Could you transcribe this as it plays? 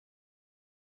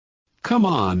come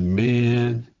on,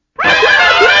 man.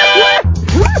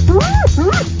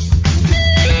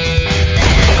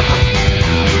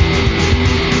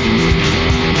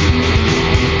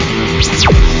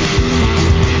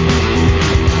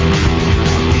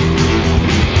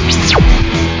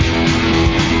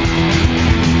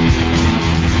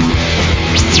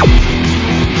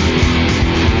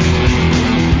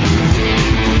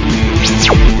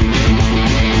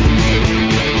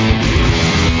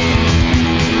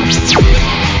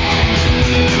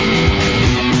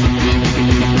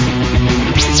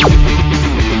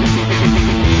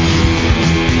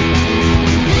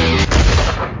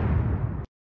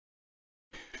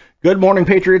 Good morning,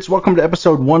 Patriots. Welcome to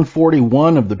episode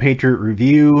 141 of the Patriot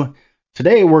Review.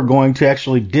 Today we're going to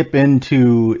actually dip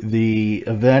into the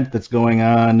event that's going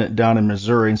on down in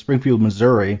Missouri, in Springfield,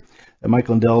 Missouri, that Mike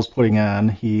Lindell is putting on.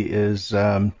 He is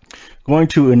going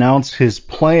to announce his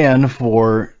plan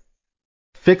for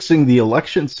fixing the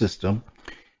election system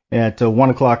at 1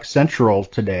 o'clock Central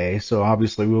today. So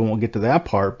obviously we won't get to that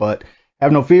part, but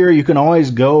have no fear. You can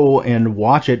always go and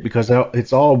watch it because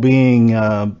it's all being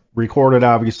recorded,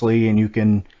 obviously, and you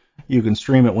can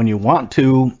stream it when you want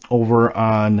to over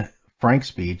on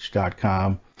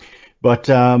frankspeech.com. But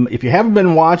if you haven't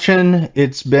been watching,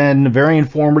 it's been very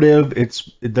informative.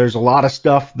 There's a lot of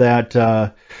stuff that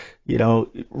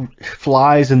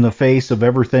flies in the face of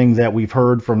everything that we've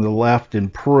heard from the left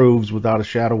and proves without a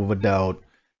shadow of a doubt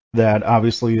that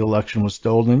obviously the election was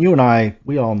stolen. And you and I,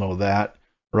 we all know that.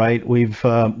 Right, we've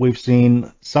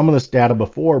seen some of this data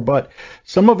before, but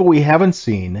some of it we haven't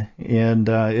seen, and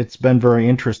it's been very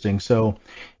interesting. So,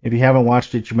 if you haven't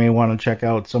watched it, you may want to check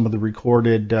out some of the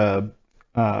recorded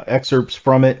excerpts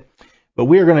from it. But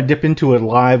we are going to dip into it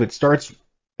live. It starts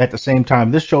at the same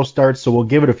time this show starts, so we'll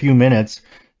give it a few minutes.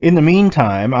 In the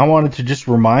meantime, I wanted to just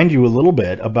remind you a little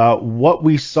bit about what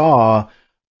we saw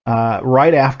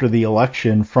right after the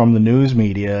election from the news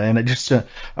media, and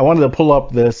I wanted to pull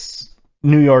up this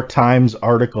New York Times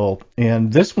article,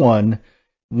 and this one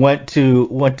tried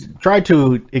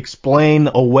to explain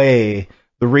away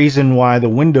the reason why the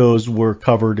windows were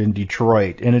covered in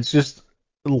Detroit, and it's just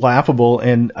laughable.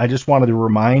 And I just wanted to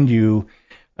remind you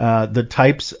the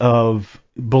types of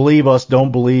believe us,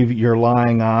 don't believe your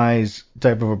lying eyes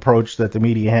type of approach that the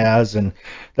media has, and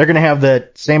they're going to have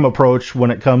that same approach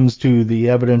when it comes to the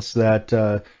evidence that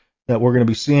we're going to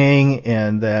be seeing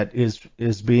and that is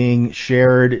being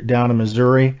shared down in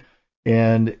Missouri,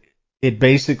 and it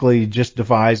basically just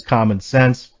defies common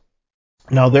sense.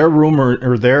 Now, their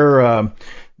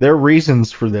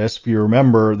reasons for this, if you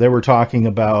remember, they were talking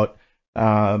about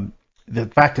the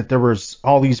fact that there was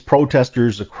all these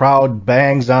protesters, a crowd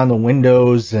bangs on the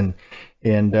windows, and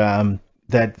that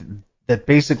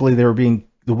basically the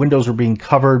windows were being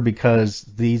covered because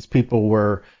these people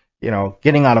were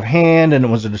getting out of hand, and it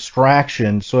was a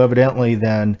distraction. So evidently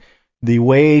then the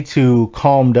way to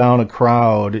calm down a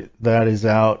crowd that is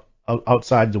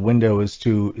outside the window is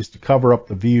to cover up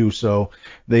the view so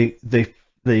they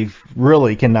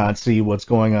really cannot see what's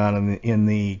going on in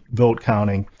the vote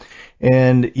counting.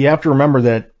 And you have to remember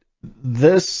that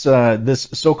this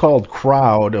so-called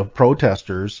crowd of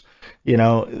protesters,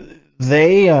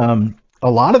 they a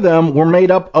lot of them were made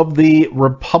up of the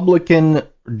Republican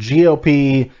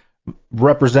GOP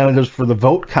representatives for the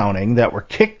vote counting that were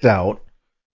kicked out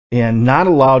and not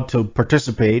allowed to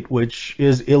participate, which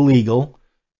is illegal.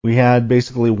 We had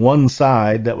basically one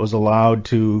side that was allowed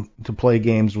to play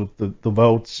games with the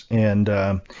votes, and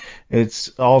it's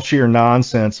all sheer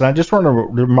nonsense. And I just want to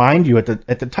remind you at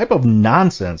the type of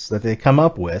nonsense that they come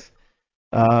up with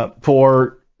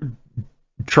for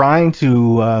trying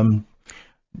to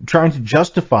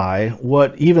justify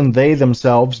what even they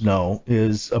themselves know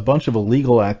is a bunch of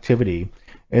illegal activity.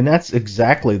 And that's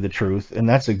exactly the truth, and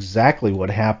that's exactly what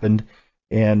happened.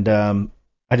 And I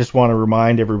just want to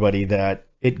remind everybody that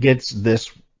it gets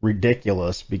this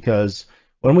ridiculous because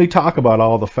when we talk about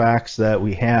all the facts that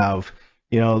we have,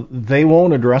 they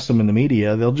won't address them in the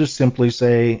media. They'll just simply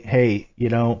say, hey,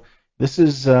 this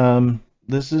is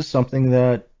something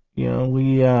that,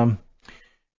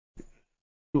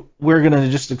 we're going to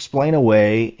just explain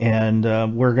away, and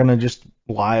we're going to just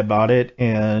lie about it,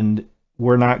 and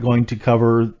we're not going to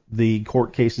cover the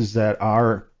court cases that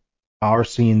are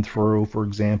seen through. For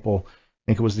example, I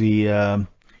think it was the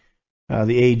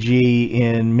AG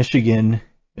in Michigan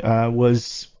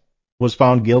was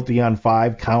found guilty on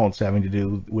 5 counts having to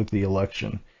do with the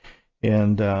election,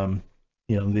 and the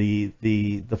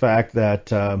fact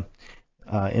that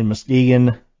in Muskegon,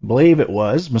 I believe it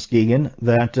was Muskegon,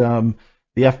 that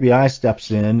the FBI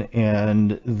steps in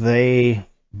and they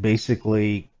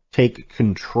basically take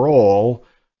control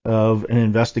of an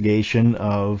investigation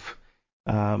of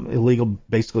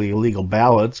basically illegal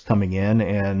ballots coming in,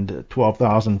 and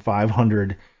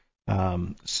 12,500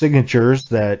 signatures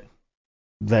that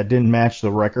didn't match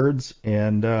the records,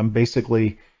 and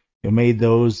basically made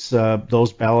those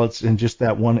ballots in just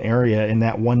that one area in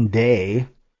that one day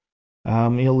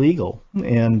illegal.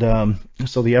 And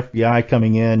so the FBI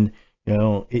coming in,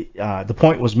 the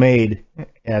point was made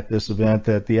at this event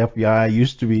that the FBI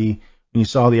used to be, when you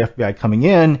saw the FBI coming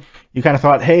in, you kind of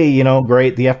thought, hey,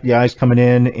 great, the FBI's coming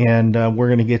in, and we're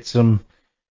going to get some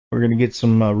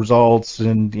results,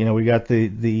 and we got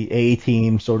the A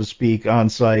team, so to speak, on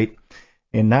site.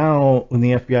 And now when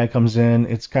the FBI comes in,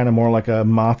 it's kind of more like a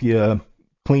mafia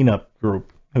cleanup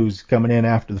group who's coming in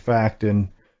after the fact, and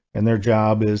their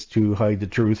job is to hide the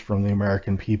truth from the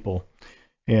American people.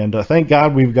 And thank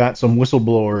God we've got some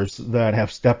whistleblowers that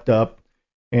have stepped up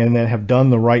and that have done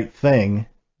the right thing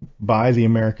by the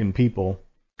American people,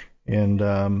 and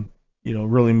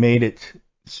really made it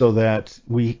so that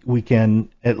we can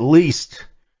at least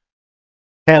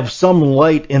have some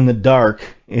light in the dark,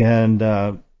 and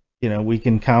we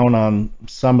can count on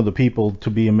some of the people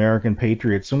to be American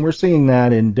patriots. And we're seeing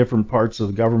that in different parts of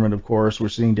the government, of course. We're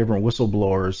seeing different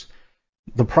whistleblowers.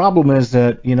 The problem is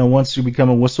that, once you become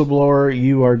a whistleblower,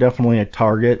 you are definitely a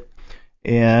target.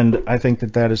 And I think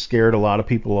that has scared a lot of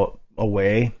people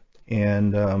away.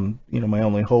 And, my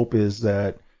only hope is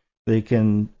that they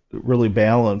can really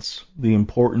balance the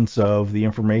importance of the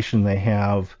information they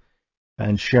have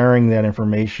and sharing that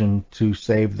information to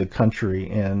save the country,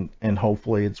 and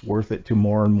hopefully it's worth it to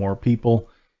more and more people,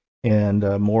 and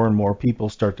more people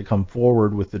start to come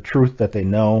forward with the truth that they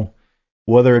know,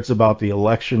 whether it's about the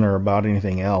election or about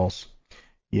anything else,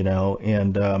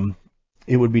 and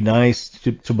it would be nice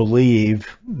to believe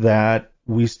that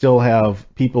we still have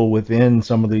people within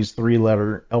some of these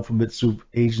three-letter alphabet soup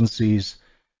agencies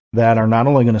that are not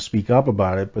only going to speak up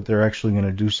about it, but they're actually going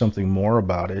to do something more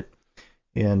about it.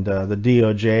 And the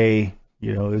DOJ,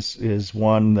 is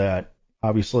one that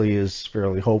obviously is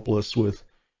fairly hopeless with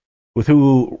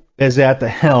who is at the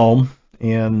helm,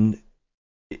 and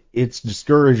it's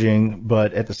discouraging.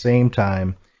 But at the same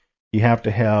time, you have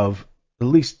to have at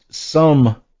least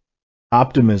some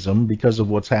optimism because of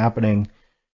what's happening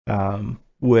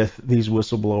with these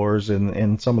whistleblowers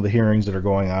and some of the hearings that are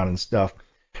going on and stuff.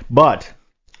 But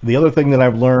the other thing that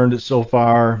I've learned so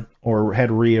far, or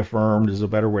had reaffirmed is a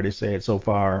better way to say it so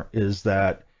far, is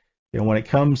that when it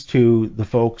comes to the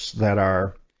folks that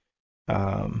are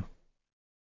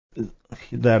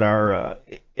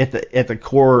at the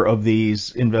core of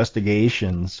these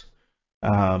investigations,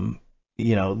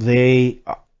 they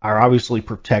are obviously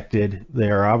protected.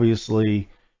 They are obviously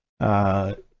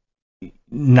not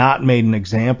made an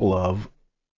example of.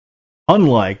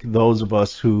 Unlike those of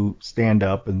us who stand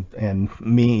up, and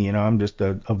me, I'm just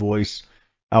a voice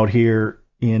out here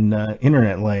in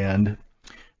internet land.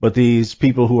 But these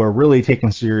people who are really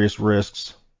taking serious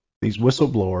risks, these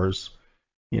whistleblowers,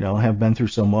 have been through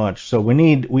so much. So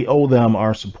we owe them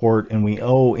our support, and we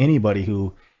owe anybody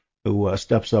who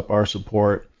steps up our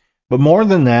support. But more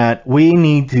than that, we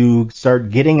need to start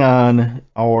getting on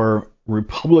our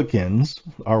Republicans,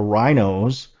 our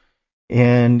rhinos,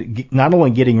 and not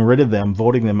only getting rid of them,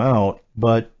 voting them out,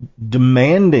 but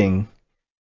demanding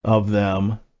of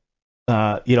them,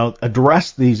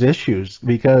 address these issues.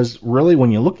 Because really,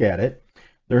 when you look at it,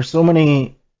 there's so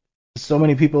many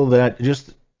people that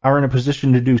just are in a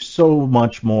position to do so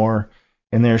much more,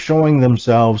 and they're showing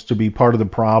themselves to be part of the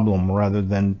problem rather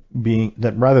than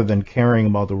caring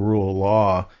about the rule of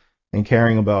law and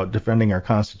caring about defending our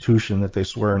Constitution that they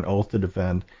swear an oath to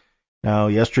defend. Now,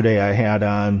 yesterday I had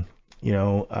on,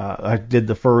 I did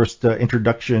the first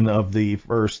introduction of the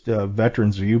first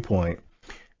Veterans Viewpoint,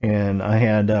 and I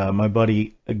had my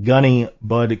buddy Gunny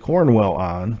Bud Cornwell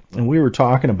on, and we were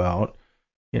talking about,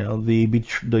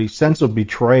 the sense of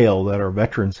betrayal that our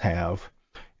veterans have,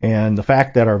 and the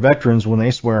fact that our veterans, when they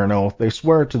swear an oath, they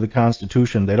swear it to the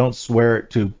Constitution. They don't swear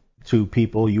it to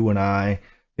people, you and I.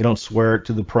 They don't swear it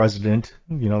to the president.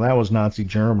 That was Nazi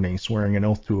Germany, swearing an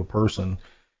oath to a person.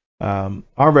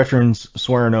 Our veterans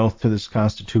swear an oath to this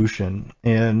Constitution,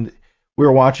 and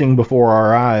we're watching before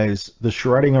our eyes the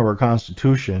shredding of our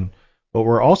Constitution, but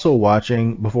we're also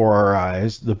watching before our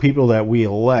eyes the people that we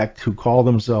elect, who call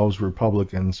themselves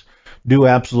Republicans, do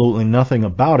absolutely nothing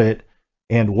about it,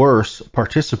 and worse,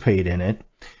 participate in it.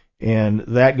 And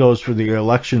that goes for the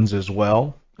elections as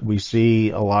well. We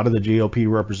see a lot of the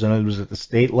GOP representatives at the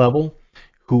state level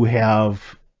who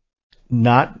have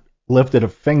not lifted a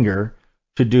finger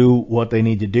to do what they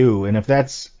need to do. And if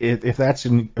that's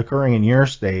occurring in your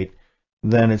state,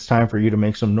 then it's time for you to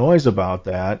make some noise about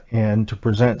that and to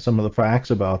present some of the facts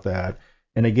about that.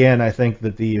 And again, I think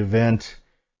that the event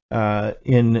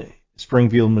in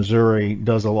Springfield, Missouri,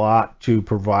 does a lot to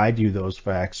provide you those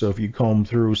facts. So if you comb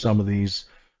through some of these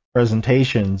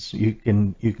presentations, you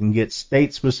can get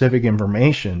state-specific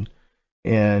information,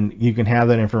 and you can have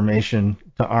that information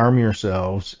to arm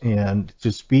yourselves and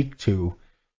to speak to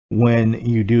when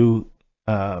you do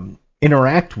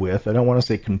interact with. I don't want to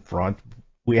say confront.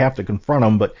 We have to confront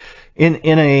them, but in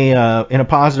a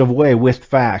positive way with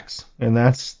facts, and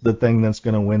that's the thing that's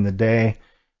going to win the day.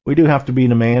 We do have to be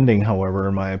demanding, however,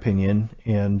 in my opinion,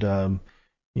 and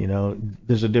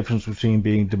there's a difference between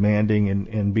being demanding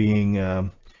and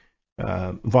being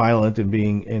violent and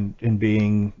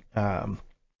being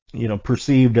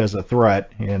perceived as a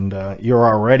threat. And you're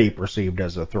already perceived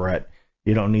as a threat.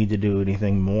 You don't need to do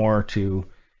anything more to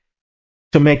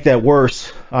make that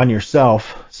worse on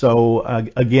yourself. So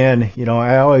again,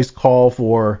 I always call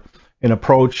for an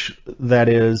approach that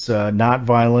is not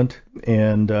violent,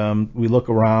 and we look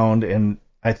around, and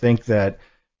I think that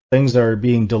things are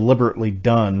being deliberately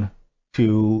done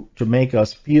to make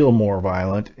us feel more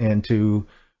violent and to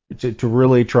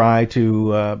really try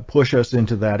to push us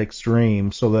into that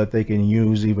extreme so that they can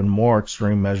use even more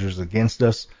extreme measures against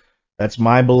us. That's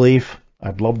my belief.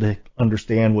 I'd love to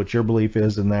understand what your belief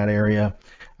is in that area.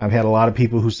 I've had a lot of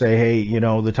people who say, hey,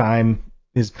 the time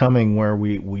is coming where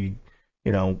we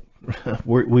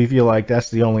feel like that's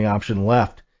the only option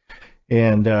left.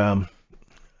 And,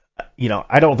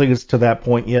 I don't think it's to that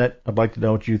point yet. I'd like to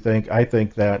know what you think. I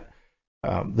think that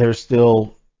there's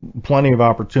still plenty of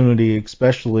opportunity,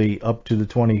 especially up to the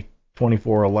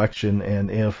 2024 election. And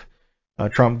if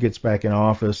Trump gets back in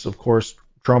office, of course,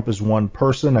 Trump is one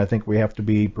person. I think we have to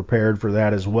be prepared for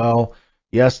that as well.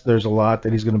 Yes, there's a lot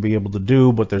that he's going to be able to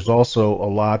do, but there's also a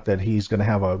lot that he's going to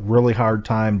have a really hard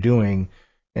time doing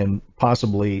and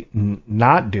possibly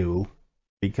not do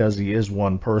because he is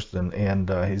one person and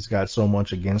he's got so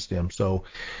much against him. So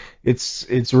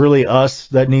it's really us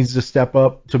that needs to step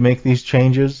up to make these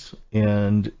changes,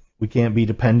 and we can't be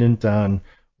dependent on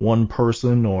one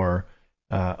person or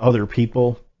other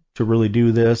people to really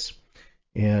do this.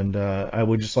 And I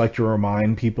would just like to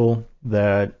remind people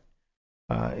that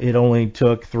it only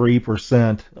took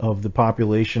 3% of the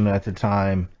population at the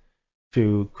time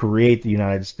to create the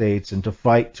United States and to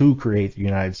fight to create the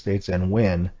United States and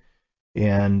win.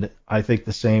 And I think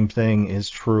the same thing is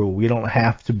true. We don't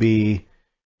have to be,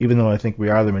 even though I think we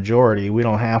are the majority, we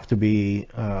don't have to be,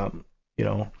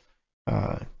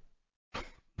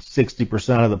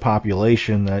 60% of the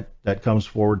population that comes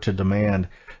forward to demand.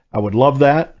 I would love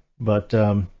that, but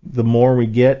the more we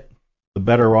get, the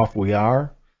better off we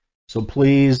are. So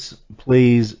please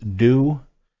do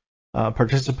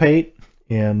participate.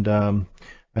 And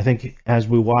I think as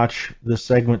we watch the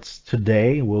segments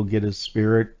today, we'll get a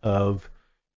spirit of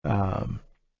the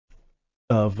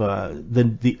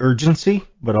urgency,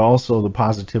 but also the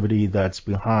positivity that's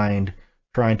behind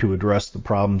trying to address the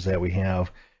problems that we have.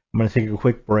 I'm going to take a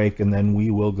quick break, and then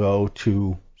we will go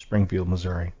to Springfield,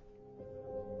 Missouri.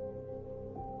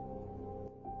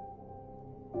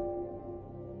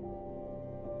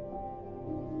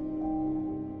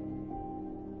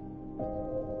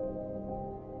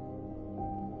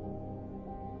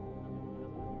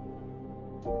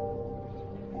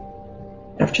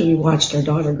 After we watched our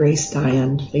daughter Grace die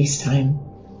on FaceTime,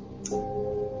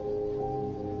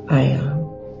 I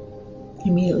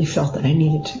immediately felt that I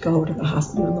needed to go to the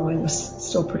hospital, even though I was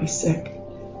still pretty sick.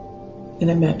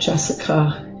 And I met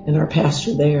Jessica and our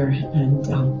pastor there, and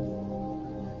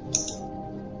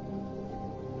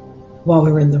while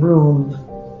we were in the room,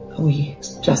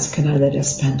 Jessica and I let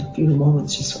us spend a few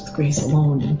moments just with Grace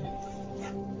alone, and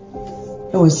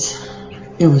it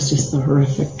was just a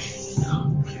horrific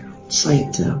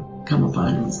sight to come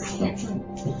upon us. The fact that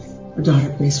our daughter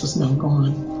Grace was now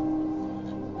gone.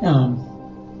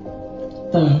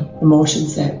 The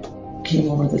emotions that came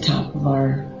over the top of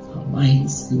our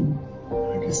minds and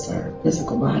just our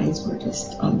physical bodies were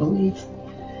just unbelief.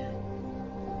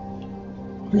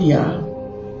 We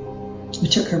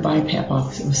took her BiPAP off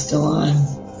because it was still on.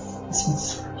 This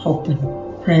was hope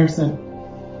and prayers that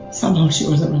somehow she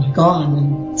wasn't really gone.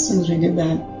 And as soon as we did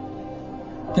that,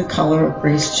 the color of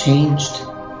Grace changed.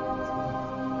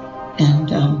 And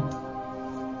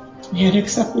we had to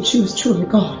accept that she was truly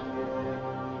gone.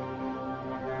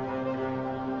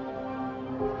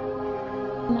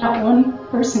 Not one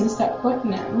person stepped foot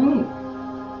in that room.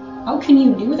 How can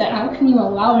you do that? How can you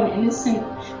allow an innocent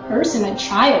person, a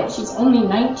child, she's only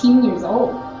 19 years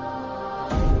old,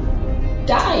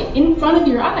 die in front of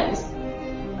your eyes?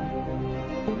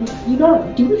 You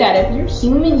don't do that. If you're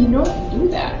human, you don't do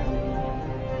that.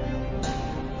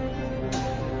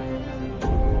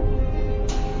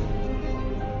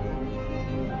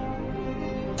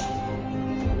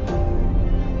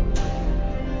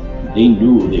 They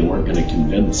knew they weren't going to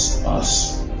convince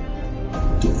us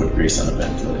to put Grace on a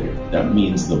ventilator. That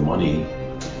means the money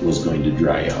was going to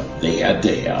dry up. They had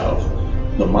to have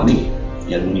the money.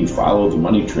 And when you follow the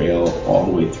money trail all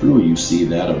the way through, you see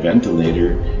that a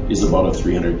ventilator is about a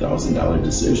 $300,000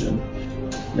 decision.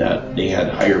 That they had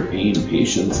higher paying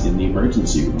patients in the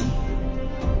emergency room.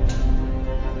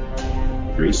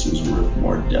 Grace was worth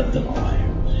more dead than alive.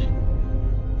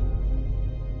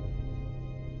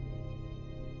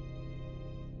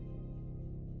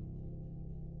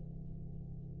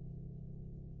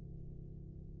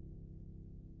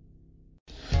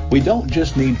 We don't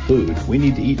just need food, we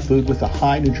need to eat food with a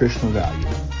high nutritional value.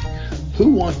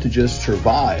 Who wants to just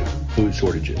survive food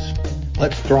shortages?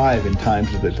 Let's thrive in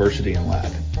times of adversity and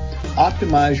lack.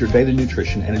 Optimize your daily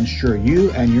nutrition and ensure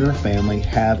you and your family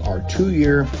have our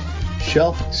 2-year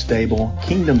shelf-stable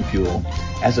Kingdom Fuel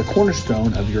as a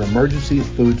cornerstone of your emergency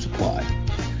food supply.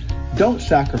 Don't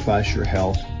sacrifice your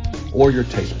health or your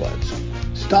taste buds.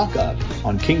 Stock up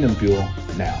on Kingdom Fuel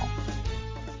now.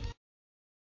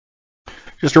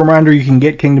 Just a reminder, you can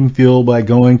get Kingdom Fuel by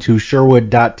going to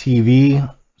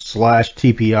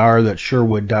sherwood.tv/TPR. That's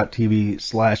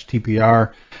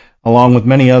sherwood.tv/TPR, along with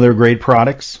many other great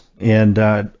products.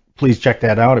 And please check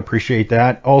that out. Appreciate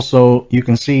that. Also, you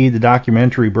can see the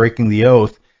documentary Breaking the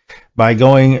Oath by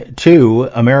going to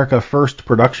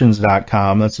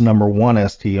AmericaFirstProductions.com. That's number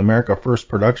 1ST,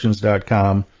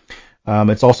 AmericaFirstProductions.com.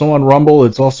 It's also on Rumble.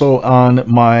 It's also on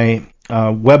my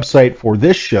website for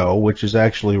this show, which is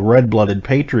actually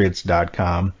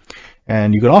redbloodedpatriots.com.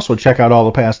 And you can also check out all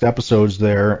the past episodes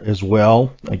there as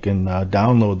well. I can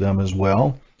download them as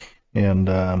well and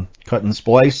cut and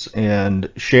splice and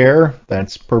share.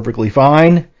 That's perfectly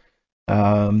fine.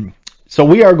 So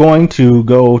we are going to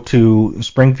go to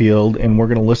Springfield, and we're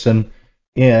going to listen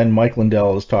in. Mike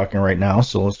Lindell is talking right now,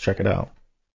 so let's check it out.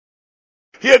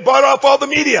 He had bought off all the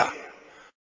media.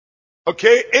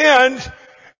 Okay,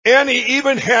 and he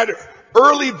even had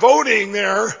early voting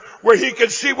there where he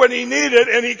could see what he needed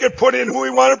and he could put in who he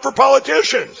wanted for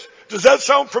politicians. Does that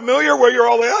sound familiar where you're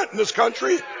all at in this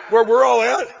country? Where we're all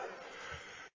at?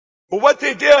 Well, what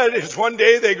they did is one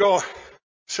day they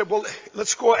said, well,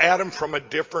 let's go at him from a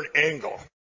different angle.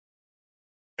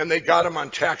 And they got him on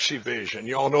tax evasion.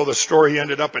 You all know the story. He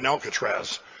ended up in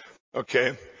Alcatraz.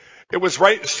 Okay. It was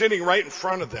sitting right in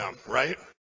front of them, right?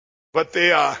 But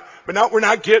now we're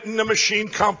not getting the machine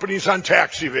companies on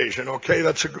tax evasion, okay?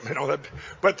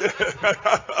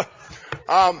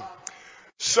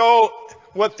 So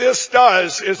what this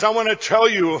does is I want to tell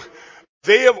you,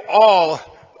 they have all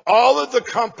of the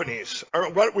companies, or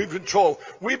what we've been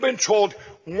told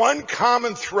one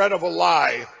common thread of a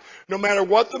lie, no matter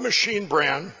what the machine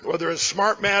brand, whether it's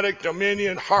Smartmatic,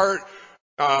 Dominion, Hart,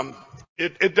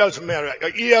 it doesn't matter.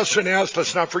 ES&S,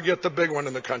 let's not forget the big one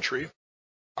in the country.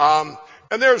 And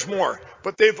there's more,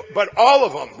 but all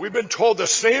of them, we've been told the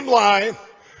same lie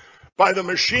by the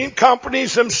machine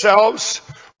companies themselves,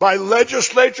 by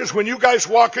legislatures. When you guys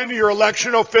walk into your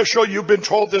election official, you've been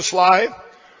told this lie.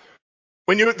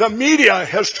 The media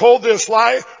has told this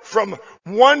lie from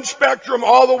one spectrum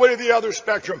all the way to the other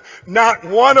spectrum. Not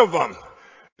one of them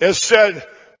has said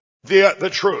the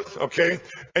truth, okay?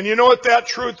 And you know what that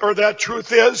truth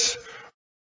is?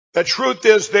 The truth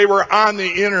is they were on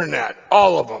the internet,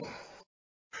 all of them.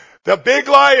 The big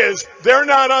lie is they're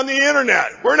not on the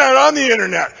internet. We're not on the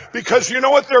internet because you know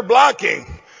what they're blocking?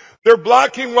 They're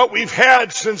blocking what we've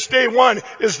had since day one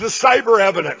is the cyber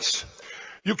evidence.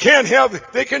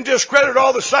 They can discredit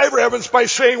all the cyber evidence by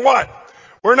saying what?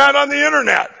 We're not on the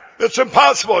internet. It's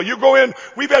impossible. You go in,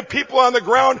 we've had people on the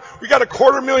ground. We got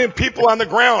 250,000 people on the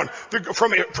ground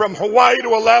from Hawaii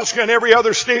to Alaska and every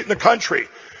other state in the country.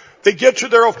 They get to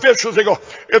their officials, they go,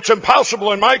 it's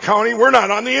impossible in my county, we're not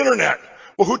on the internet.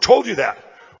 Well, who told you that?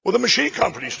 Well, the machine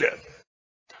companies did.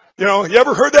 You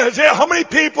ever heard that? How many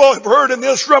people have heard in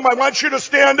this room? I want you to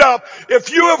stand up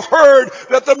if you have heard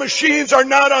that the machines are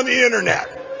not on the internet.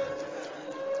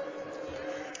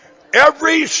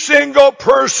 Every single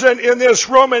person in this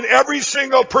room and every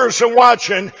single person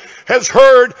watching has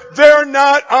heard they're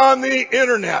not on the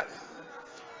internet.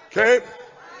 Okay?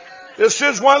 This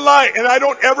is one lie, and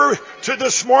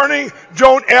this morning,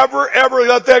 don't ever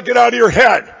let that get out of your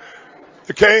head.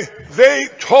 Okay? They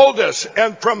told us,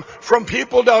 and from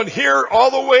people down here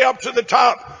all the way up to the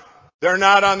top, they're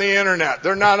not on the internet.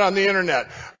 They're not on the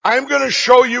internet. I'm going to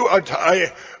show you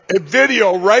a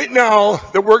video right now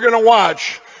that we're going to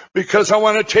watch because I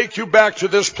want to take you back to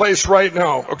this place right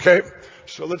now, okay?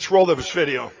 So let's roll this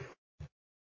video.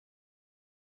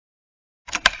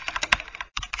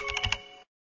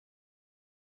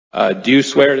 Do you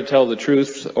swear to tell the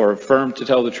truth or affirm to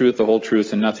tell the truth, the whole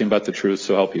truth, and nothing but the truth,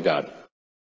 so help you God?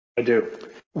 I do.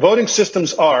 Voting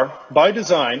systems are, by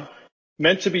design,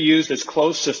 meant to be used as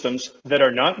closed systems that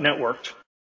are not networked,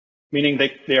 meaning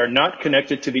they are not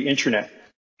connected to the internet.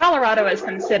 Colorado is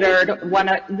considered one,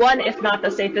 if not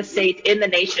the safest state in the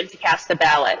nation to cast a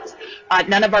ballot.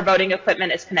 None of our voting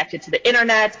equipment is connected to the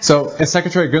internet. So, as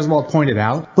Secretary Griswold pointed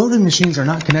out, voting machines are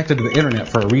not connected to the internet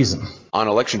for a reason. On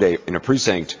election day in a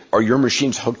precinct, are your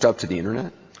machines hooked up to the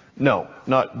internet? No,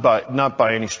 not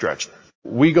by any stretch.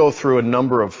 We go through a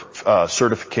number of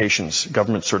certifications,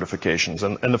 government certifications,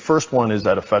 and the first one is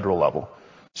at a federal level.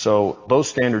 So those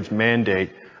standards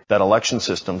mandate that election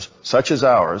systems, such as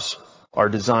ours, are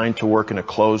designed to work in a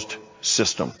closed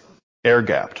system,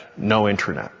 air-gapped, no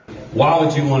internet. Why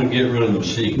would you want to get rid of the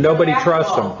machine? Nobody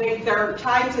trusts them. They're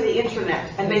tied to the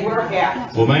internet, and they were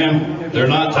hacked. Well, ma'am, they're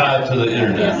not tied to the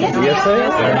internet. Yes, they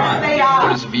are. They're not. They are.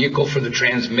 What is the vehicle for the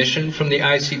transmission from the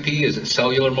ICP? Is it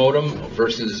cellular modem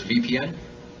versus VPN?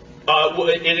 Well,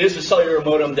 it is a cellular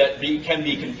modem that can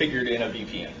be configured in a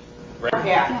VPN. Right?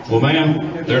 Yeah. Well,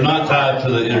 ma'am, they're not tied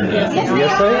to the internet.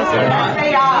 Yes, they are. They're not.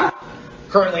 They are.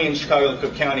 Currently in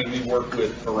Chicago-Cook County, we work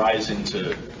with Verizon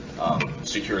to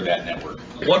secure that network.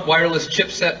 What wireless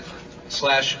chipset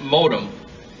 / modem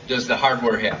does the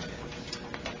hardware have?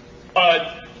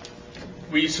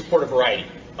 We support a variety.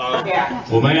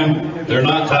 Well, ma'am, they're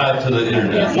not tied to the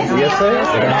internet. Yes, they are.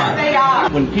 They're not. They are.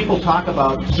 When people talk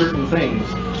about certain things,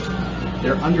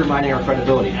 they're undermining our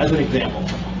credibility. As an example,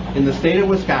 in the state of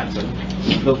Wisconsin,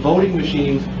 the voting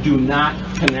machines do not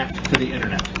connect to the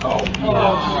internet. Oh,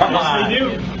 come on. They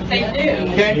do. They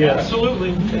do. Okay, yeah.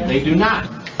 Absolutely. They do not.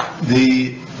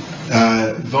 The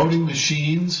voting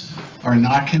machines are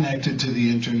not connected to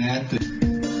the internet.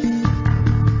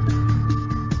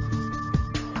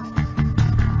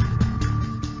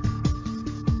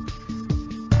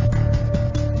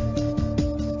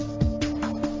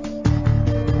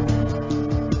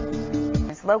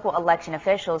 Local election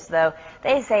officials, though,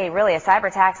 they say really a cyber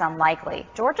attack's unlikely.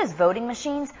 Georgia's voting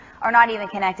machines are not even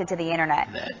connected to the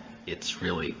internet. That it's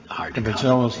really hard to. It's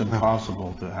almost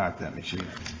impossible to hack that machine.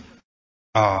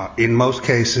 In most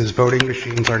cases, voting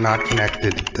machines are not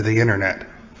connected to the internet.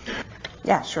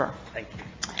 Yeah, sure. Thank you.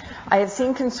 I have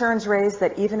seen concerns raised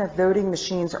that even if voting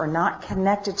machines are not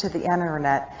connected to the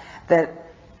internet, that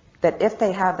if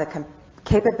they have the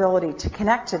capability to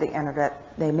connect to the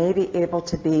internet, they may be able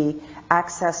to be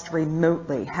accessed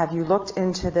remotely. Have you looked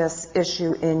into this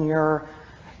issue in your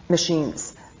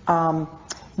machines?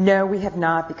 No, we have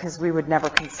not, because we would never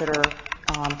consider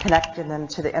connecting them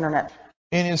to the internet.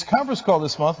 In his conference call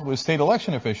this month with state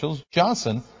election officials,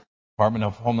 Johnson, Department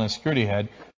of Homeland Security head,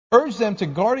 urged them to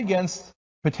guard against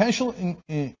potential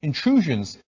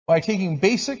intrusions by taking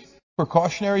basic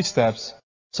precautionary steps,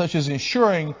 such as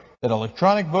ensuring that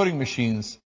electronic voting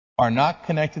machines are not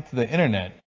connected to the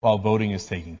internet while voting is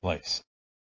taking place.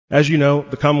 As you know,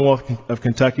 the Commonwealth of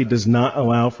Kentucky does not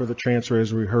allow for the transfer,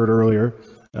 as we heard earlier,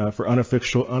 for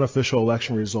unofficial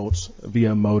election results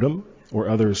via modem or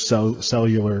other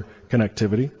cellular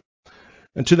connectivity.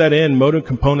 And to that end, modem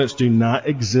components do not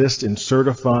exist in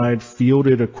certified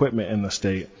fielded equipment in the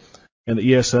state. And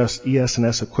the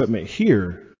ES&S equipment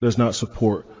here does not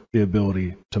support the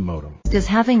ability to modem. Does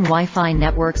having Wi-Fi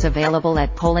networks available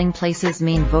at polling places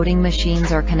mean voting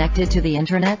machines are connected to the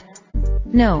internet?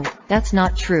 No, that's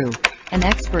not true. An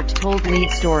expert told Lead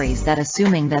Stories that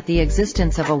assuming that the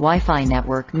existence of a Wi-Fi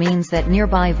network means that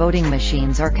nearby voting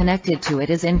machines are connected to it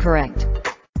is incorrect.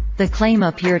 The claim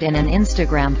appeared in an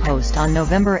Instagram post on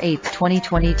November 8,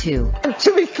 2022.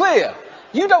 To be clear,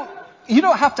 you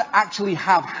don't have to actually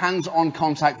have hands-on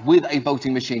contact with a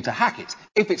voting machine to hack it.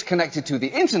 If it's connected to the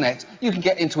internet, you can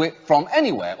get into it from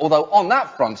anywhere. Although on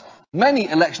that front, many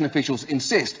election officials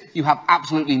insist you have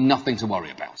absolutely nothing to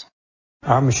worry about.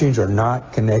 Our machines are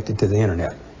not connected to the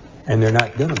internet, and they're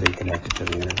not going to be connected to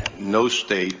the internet. No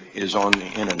state is on the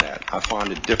internet. I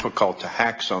find it difficult to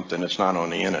hack something that's not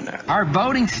on the internet. Our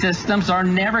voting systems are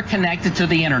never connected to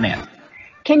the internet.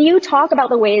 Can you talk about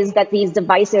the ways that these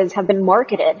devices have been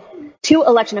marketed to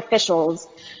election officials?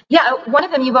 Yeah, one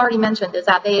of them you've already mentioned is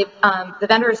that the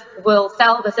vendors will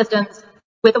sell the systems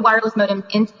with a wireless modem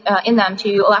in them to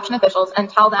election officials and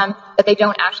tell them that they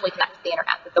don't actually connect to the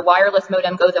internet, that the wireless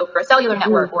modem goes over a cellular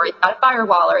network, or it's got a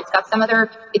firewall, or it's got some other,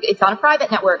 it's on a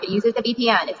private network, it uses a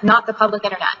VPN, it's not the public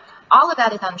internet. All of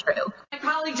that is untrue. My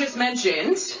colleague just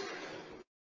mentioned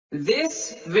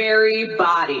this very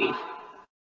body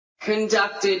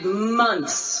conducted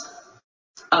months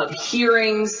of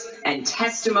hearings and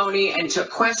testimony and took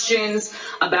questions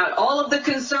about all of the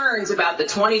concerns about the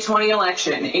 2020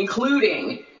 election,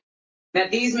 including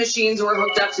that these machines were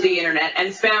hooked up to the internet,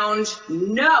 and found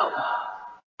no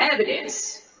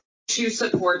evidence to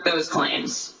support those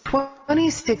claims.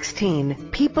 2016,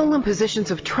 people in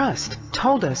positions of trust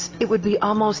told us it would be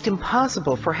almost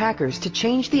impossible for hackers to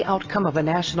change the outcome of a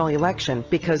national election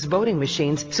because voting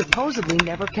machines supposedly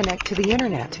never connect to the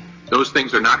internet. Those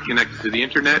things are not connected to the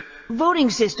internet. Voting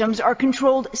systems are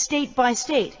controlled state by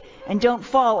state and don't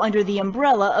fall under the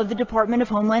umbrella of the Department of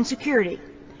Homeland Security.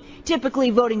 Typically,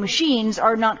 voting machines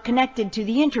are not connected to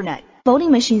the internet.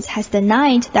 Voting Machines has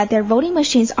denied that their voting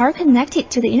machines are connected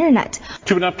to the internet.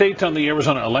 To an update on the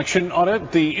Arizona election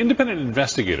audit, the independent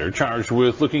investigator charged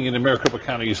with looking into Maricopa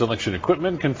County's election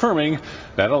equipment, confirming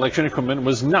that election equipment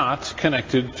was not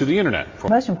connected to the internet. The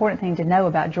most important thing to know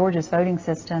about Georgia's voting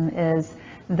system is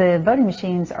the voting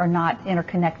machines are not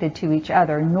interconnected to each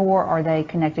other, nor are they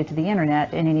connected to the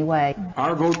internet in any way.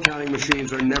 Our vote counting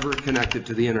machines are never connected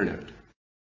to the internet.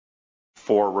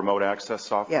 For remote access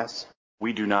software? Yes.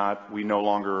 We no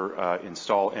longer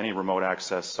install any remote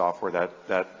access software.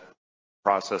 That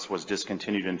process was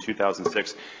discontinued in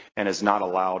 2006 and is not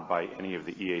allowed by any of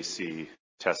the EAC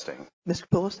testing. Mr.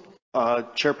 Poulos?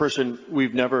 Chairperson,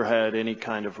 we've never had any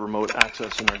kind of remote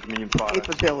access in our Dominion products.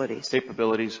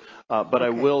 Capabilities. But okay. I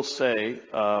will say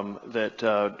that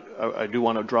I do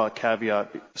want to draw a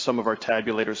caveat. Some of our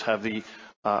tabulators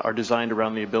are designed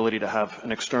around the ability to have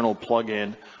an external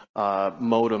plug-in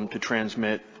modem to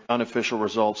transmit unofficial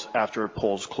results after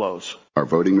polls close. Our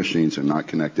voting machines are not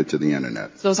connected to the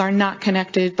internet. Those are not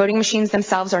connected. Voting machines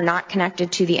themselves are not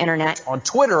connected to the internet. On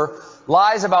Twitter,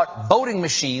 lies about voting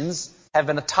machines have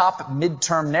been a top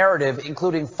midterm narrative,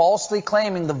 including falsely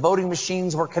claiming the voting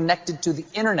machines were connected to the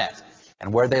internet.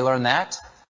 And where they learn that?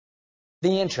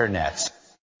 The internet.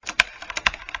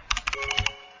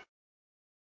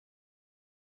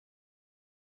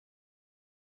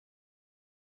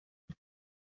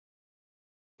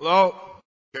 Hello?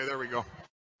 Okay, there we go.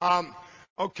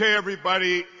 Okay,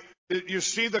 everybody, you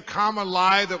see the common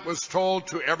lie that was told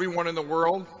to everyone in the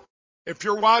world? If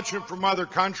you're watching from other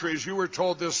countries, you were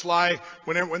told this lie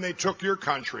when they took your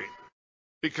country.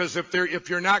 Because if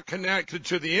you're not connected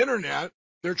to the internet,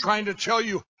 they're trying to tell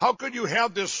you, how could you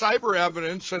have this cyber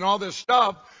evidence and all this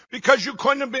stuff? Because you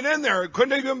couldn't have been in there. It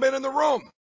couldn't have even been in the room.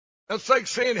 That's like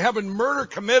saying having murder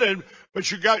committed,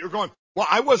 but you're going, well,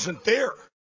 I wasn't there.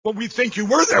 Well, we think you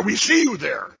were there. We see you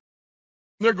there. And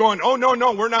they're going, oh,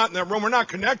 no, we're not in that room. We're not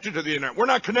connected to the internet. We're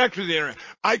not connected to the internet.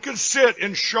 I could sit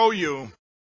and show you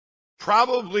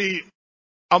probably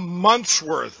a month's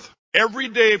worth, every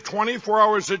day, 24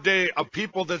 hours a day, of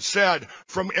people that said,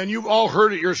 and you've all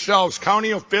heard it yourselves, county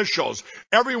officials,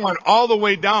 everyone all the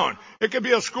way down. It could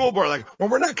be a school board like, well,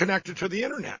 we're not connected to the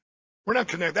internet. We're not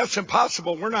connected. That's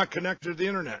impossible. We're not connected to the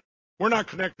internet. We're not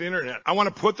connected to the internet. I want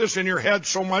to put this in your head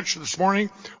so much this morning.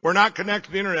 We're not connected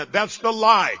to the internet. That's the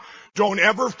lie. Don't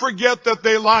ever forget that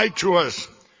they lied to us.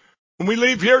 When we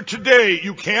leave here today,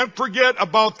 you can't forget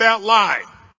about that lie.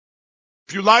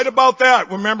 If you lied about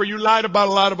that, remember you lied about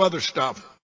a lot of other stuff.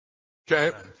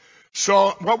 Okay?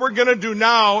 So what we're going to do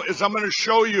now is I'm going to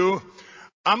show you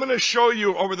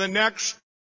over the next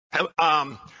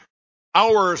hour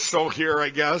or so here, I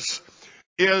guess,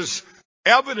 is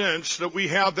evidence that we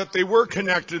have that they were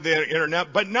connected to the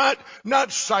internet, but not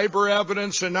cyber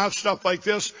evidence and not stuff like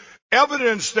this.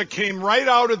 Evidence that came right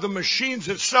out of the machines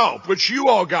itself, which you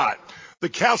all got. The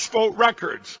cast vote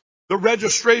records, the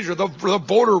registration, the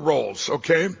voter rolls,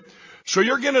 okay? So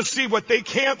you're going to see what they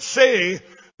can't say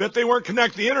that they weren't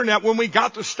connected to the internet when we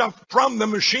got the stuff from the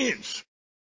machines.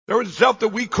 There was stuff that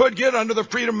we could get under the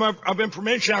Freedom of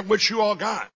Information Act, which you all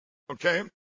got, okay?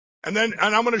 And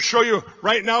I'm going to show you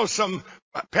right now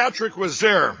Patrick was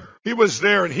there. He was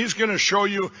there, and he's going to show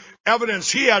you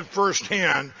evidence he had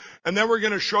firsthand, and then we're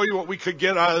going to show you what we could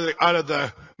get out of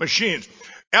the machines.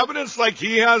 Evidence like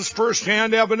he has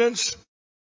firsthand evidence,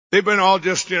 they've been all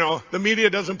just, the media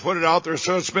doesn't put it out there,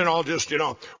 so it's been all just,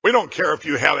 we don't care if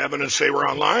you have evidence they were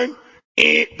online.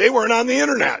 They weren't on the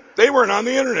internet. They weren't on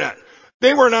the internet.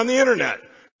 They weren't on the internet.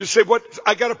 You say, what?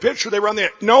 I got a picture. They were on the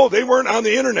internet. No, they weren't on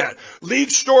the internet.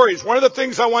 Lead stories. One of the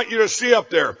things I want you to see up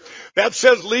there, that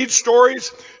says lead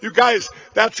stories. You guys,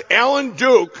 that's Alan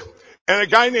Duke and a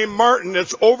guy named Martin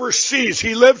that's overseas.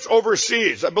 He lives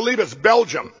overseas. I believe it's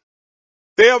Belgium.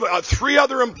 They have 3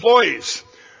 other employees.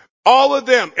 All of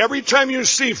them, every time you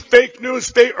see fake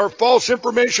news or false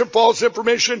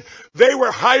information, they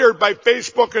were hired by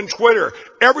Facebook and Twitter.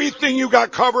 Everything you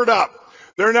got covered up.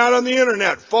 They're not on the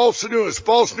internet. False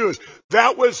news.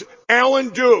 That was Alan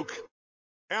Duke.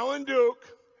 Alan Duke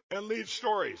and Lead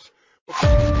Stories.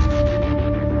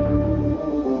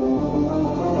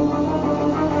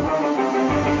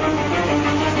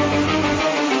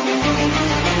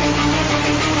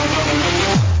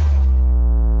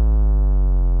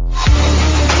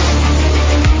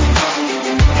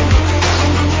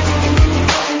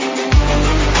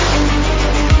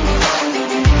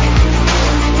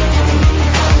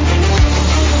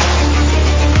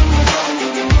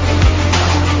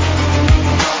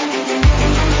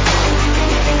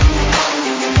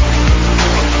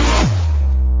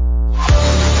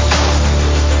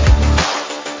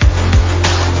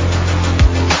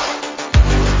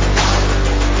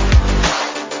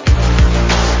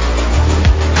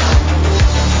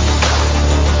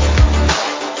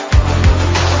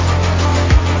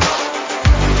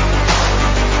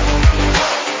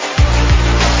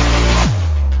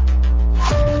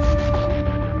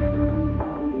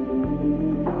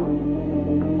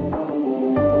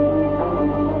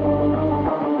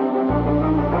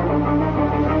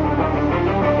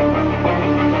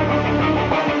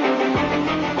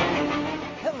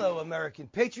 American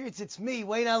Patriots. It's me,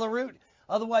 Wayne Alaroot,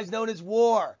 otherwise known as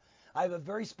War. I have a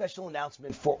very special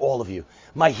announcement for all of you.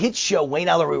 My hit show, Wayne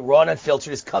Alaroot, Raw and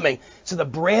Unfiltered, is coming to the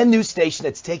brand new station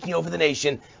that's taking over the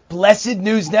nation, Blessed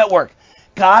News Network.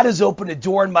 God has opened a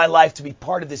door in my life to be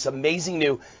part of this amazing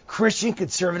new Christian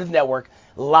conservative network,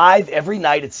 live every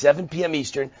night at 7 p.m.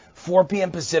 Eastern, 4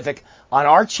 p.m. Pacific, on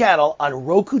our channel on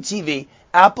Roku TV,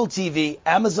 Apple TV,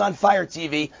 Amazon Fire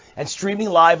TV, and streaming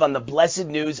live on the Blessed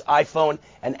News iPhone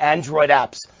and Android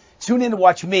apps. Tune in to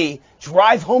watch me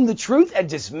drive home the truth and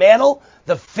dismantle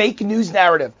the fake news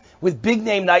narrative with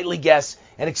big-name nightly guests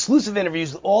and exclusive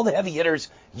interviews with all the heavy hitters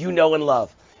you know and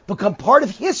love. Become part of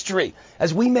history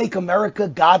as we make America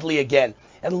godly again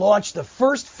and launch the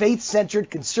first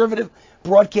faith-centered conservative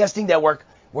broadcasting network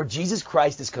where Jesus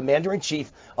Christ is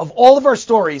commander-in-chief of all of our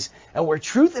stories and where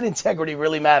truth and integrity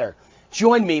really matter.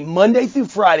 Join me Monday through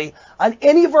Friday on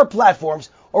any of our platforms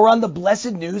or on the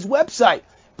Blessed News website,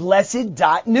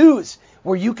 blessed.news,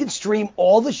 where you can stream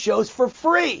all the shows for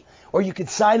free, or you can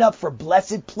sign up for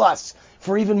Blessed Plus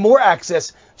for even more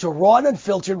access to Raw and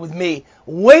Unfiltered with me,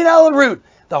 Wayne Alaroot,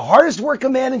 the hardest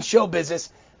working man in show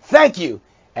business. Thank you,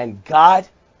 and God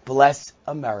bless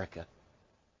America.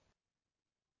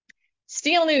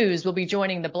 Steel News will be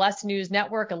joining the Blessed News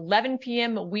Network 11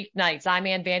 p.m. weeknights. I'm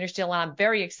Ann Vandersteel, and I'm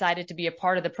very excited to be a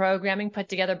part of the programming put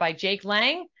together by Jake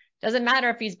Lang. Doesn't matter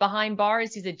if he's behind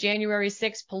bars, he's a January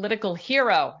 6th political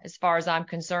hero as far as I'm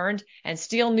concerned. And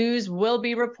Steel News will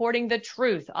be reporting the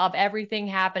truth of everything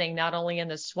happening, not only in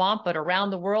the swamp, but around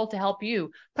the world to help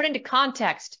you put into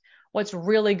context what's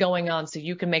really going on so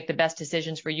you can make the best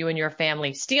decisions for you and your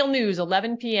family. Steel News,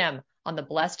 11 p.m. on the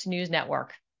Blessed News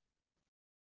Network.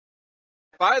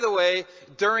 By the way,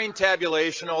 during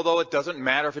tabulation, although it doesn't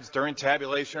matter if it's during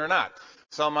tabulation or not.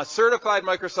 So I'm a certified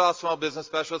Microsoft small business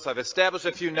specialist. I've established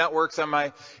a few networks in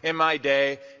my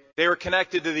day. They were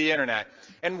connected to the internet.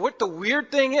 And what the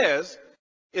weird thing is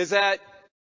that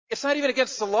it's not even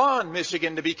against the law in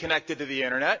Michigan to be connected to the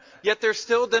internet, yet they're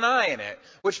still denying it,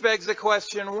 which begs the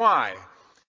question, why?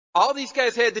 All these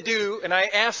guys had to do, and I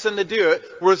asked them to do it,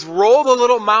 was roll the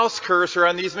little mouse cursor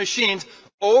on these machines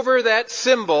over that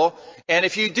symbol, and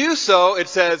if you do so, it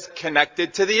says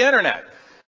connected to the internet.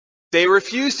 They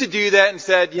refused to do that and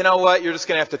said, you know what, you're just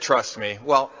going to have to trust me.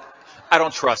 Well, I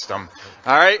don't trust them.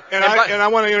 All right? And I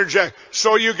want to interject.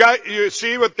 So you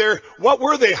see what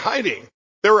were they hiding?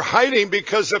 They were hiding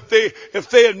because if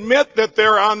they admit that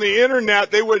they're on the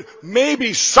internet,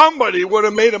 maybe somebody would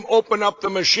have made them open up the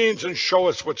machines and show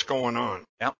us what's going on.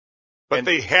 Yep. But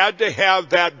they had to have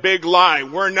that big lie.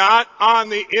 We're not on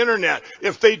the internet.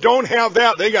 If they don't have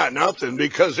that, they got nothing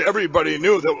because everybody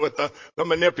knew that with the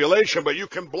manipulation. But you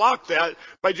can block that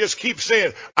by just keep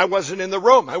saying, I wasn't in the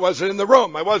room. I wasn't in the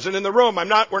room. I wasn't in the room. We're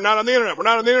not on the internet. We're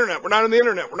not on the internet. We're not on the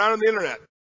internet. We're not on the internet.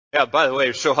 Yeah, by the way,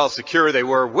 to show how secure they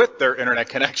were with their internet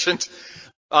connections.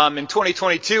 In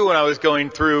 2022, when I was going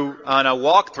through on a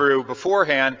walkthrough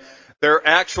beforehand, their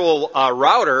actual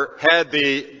router had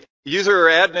the user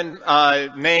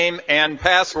admin name and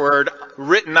password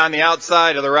written on the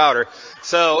outside of the router.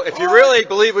 So if you really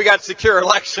believe we got secure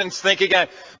elections, think again.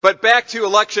 But back to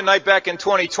election night back in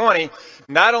 2020,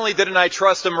 not only didn't I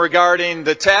trust them regarding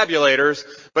the tabulators,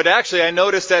 but actually I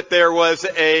noticed that there was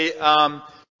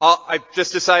I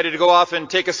just decided to go off and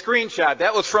take a screenshot.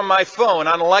 That was from my phone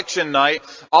on election night,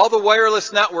 all the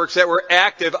wireless networks that were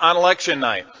active on election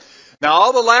night. Now,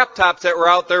 all the laptops that were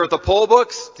out there with the poll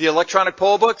books, the electronic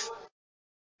poll books,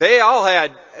 they all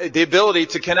had the ability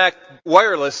to connect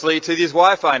wirelessly to these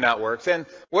Wi-Fi networks. And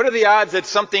what are the odds that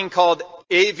something called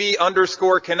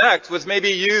AV_connect was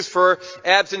maybe used for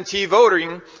absentee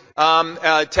voting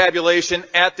tabulation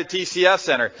at the TCS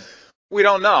center? We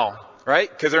don't know, right?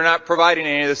 Because they're not providing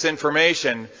any of this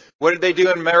information. What did they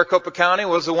do in Maricopa County?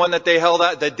 Was the one that they held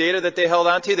out, the data that they held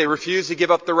onto? They refused to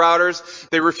give up the routers.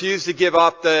 They refused to give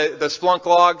up the Splunk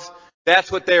logs.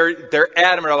 That's what they're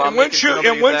adamant about. And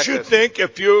wouldn't you think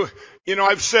if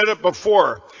I've said it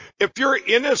before, if you're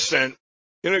innocent,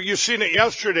 you've seen it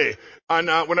yesterday on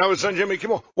when I was on Jimmy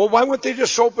Kimmel. Well, why wouldn't they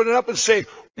just open it up and say,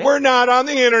 we're not on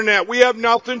the internet. We have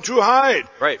nothing to hide.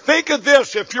 Right. Think of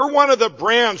this. If you're one of the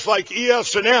brands like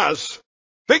ES&S,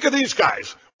 think of these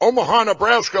guys. Omaha,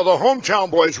 Nebraska, the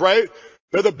hometown boys, right?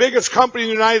 They're the biggest company in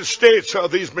the United States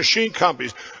of these machine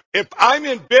companies. If I'm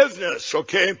in business,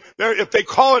 okay, if they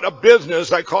call it a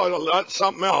business, I call it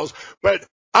something else, but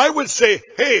I would say,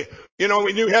 hey,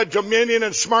 when you had Dominion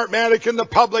and Smartmatic in the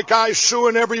public eye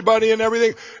suing everybody and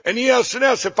everything, and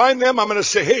ES&S, if I'm them, I'm going to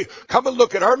say, hey, come and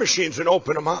look at our machines and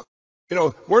open them up.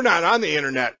 We're not on the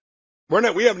internet.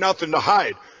 We have nothing to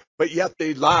hide. But yet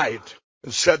they lied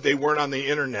and said they weren't on the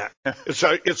internet.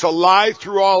 It's a lie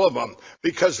through all of them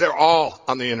because they're all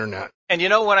on the internet. And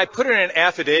when I put in an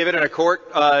affidavit in a court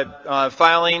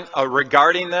filing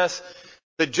regarding this,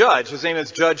 the judge, his name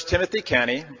is Judge Timothy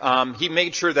Kenny, he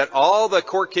made sure that all the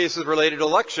court cases related to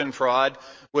election fraud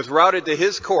was routed to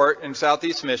his court in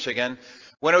Southeast Michigan.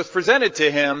 When it was presented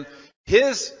to him,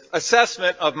 his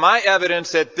assessment of my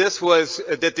evidence that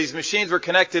these machines were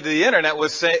connected to the internet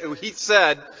he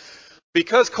said,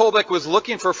 because Kolbeck was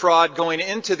looking for fraud going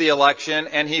into the election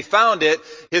and he found it,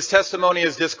 his testimony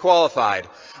is disqualified.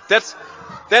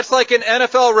 That's like an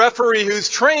NFL referee who's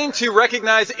trained to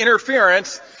recognize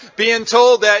interference being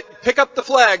told that pick up the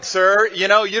flag, sir.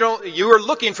 You were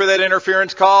looking for that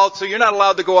interference call, so you're not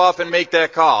allowed to go off and make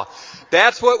that call.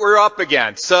 That's what we're up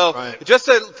against. So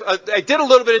I did a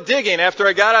little bit of digging after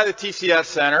I got out of the TCS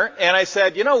center, and I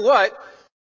said, you know what?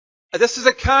 This is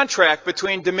a contract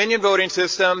between Dominion Voting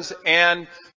Systems and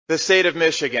the state of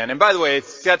Michigan. And by the way,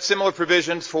 it's got similar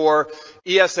provisions for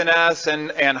ES&S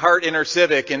and Hart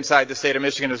InterCivic inside the state of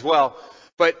Michigan as well.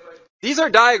 But these are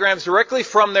diagrams directly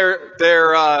from their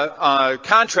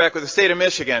contract with the state of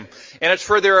Michigan, and it's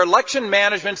for their election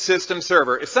management system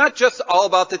server. It's not just all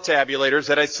about the tabulators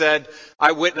that I said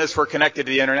eyewitness were connected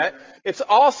to the internet. It's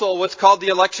also what's called the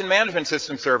election management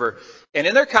system server. And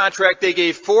in their contract, they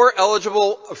gave four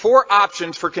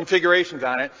options for configurations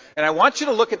on it. And I want you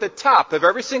to look at the top of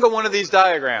every single one of these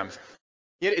diagrams.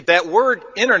 That word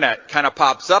internet kind of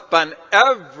pops up on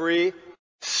every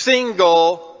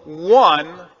single one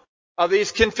of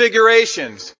these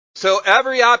configurations. So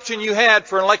every option you had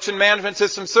for an election management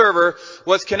system server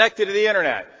was connected to the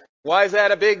internet. Why is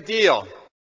that a big deal?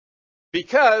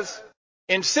 Because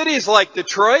in cities like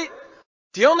Detroit,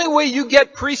 the only way you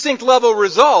get precinct level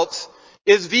results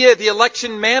is via the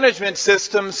election management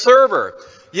system server.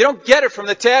 You don't get it from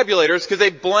the tabulators because they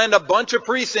blend a bunch of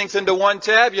precincts into one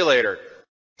tabulator.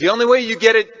 The only way you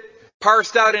get it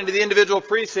parsed out into the individual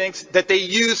precincts that they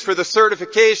use for the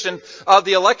certification of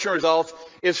the election results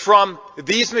is from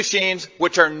these machines,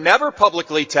 which are never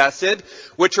publicly tested,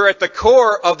 which are at the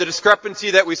core of the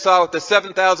discrepancy that we saw with the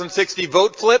 7,060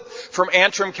 vote flip from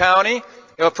Antrim County,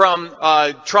 from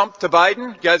Trump to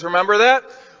Biden. You guys remember that?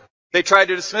 They tried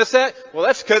to dismiss that? Well,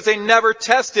 that's because they never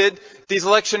tested these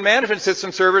election management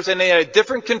system servers, and they had a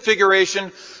different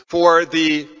configuration for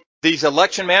these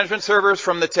election management servers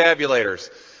from the tabulators.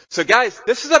 So guys,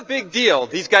 this is a big deal.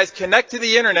 These guys connect to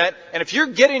the internet, and if you're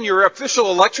getting your official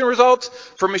election results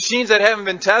from machines that haven't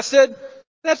been tested,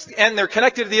 and they're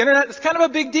connected to the internet, it's kind of a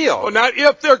big deal. Well, not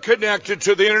if they're connected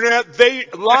to the internet. They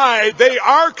lied. They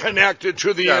are connected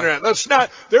to the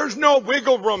internet. There's no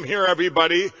wiggle room here,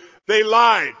 everybody. They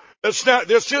lied. This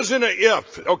isn't an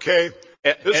if, okay?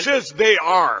 They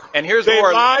are. And here's they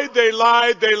lied.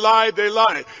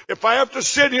 If I have to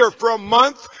sit here for a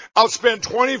month, I'll spend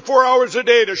 24 hours a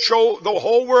day to show the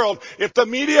whole world. If the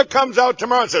media comes out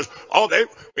tomorrow and says,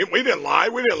 we didn't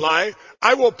lie,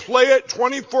 I will play it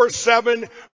 24/7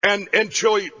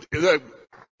 until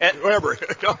whatever.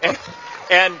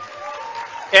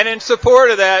 And in support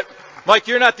of that, Mike,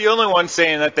 you're not the only one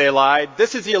saying that they lied.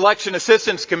 This is the Election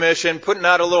Assistance Commission putting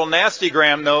out a little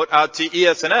nastygram note out to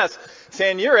ES&S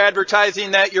saying you're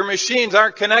advertising that your machines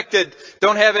aren't connected,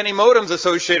 don't have any modems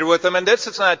associated with them, and this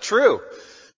is not true.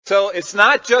 So it's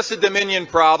not just a Dominion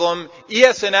problem.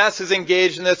 ES&S is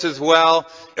engaged in this as well.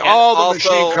 All the also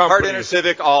machine Hart companies.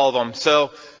 InterCivic, all of them.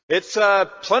 So it's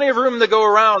plenty of room to go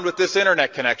around with this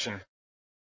internet connection.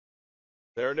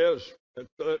 There it is.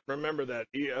 Remember that,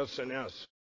 ES&S.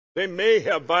 They may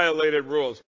have violated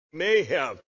rules. May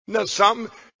have. No, something.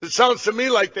 It sounds to me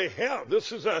like they have.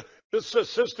 This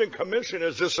assistant commission,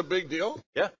 is this a big deal?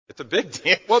 Yeah, it's a big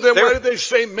deal. Well, then why did they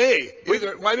say may?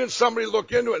 Why didn't somebody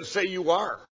look into it and say you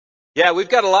are? Yeah, we've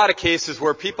got a lot of cases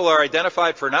where people are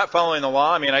identified for not following the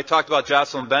law. I mean, I talked about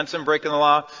Jocelyn Benson breaking the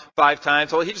law 5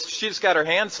 times. Well, she just got her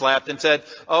hand slapped and said,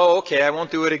 "Oh, okay, I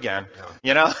won't do it again." Yeah.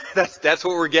 You know, that's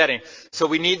what we're getting. So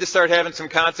we need to start having some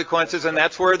consequences, and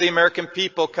that's where the American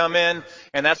people come in,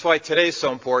 and that's why today's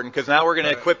so important, because now we're going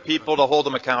to equip people to hold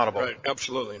them accountable. Right,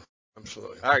 absolutely.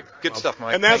 Absolutely. All right, good stuff,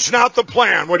 Mike. And that's not the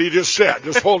plan, what he just said.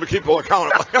 Just hold people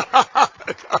accountable.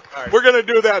 Right. We're going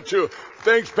to do that, too.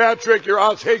 Thanks, Patrick. You're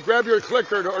awesome. Hey, grab your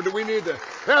clicker, or do we need the...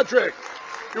 Patrick,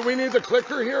 do we need the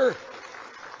clicker here?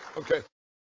 Okay.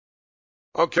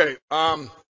 Okay.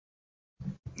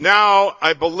 Now,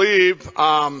 I believe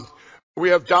we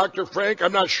have Dr. Frank.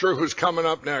 I'm not sure who's coming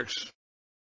up next.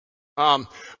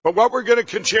 But what we're going to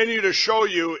continue to show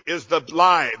you is the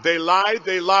lie. They lied.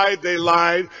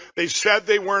 They said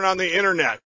they weren't on the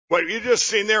internet. What you just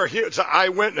seen there, it's an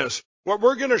eyewitness. What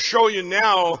we're going to show you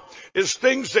now is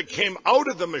things that came out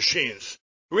of the machines.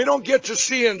 We don't get to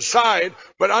see inside,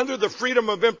 but under the Freedom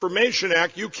of Information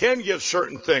Act, you can get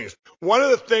certain things. One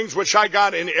of the things which I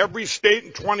got in every state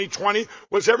in 2020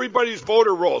 was everybody's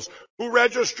voter rolls. Who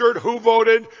registered, who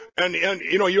voted, and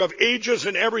you know, you have ages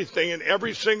and everything in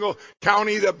every single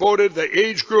county that voted, the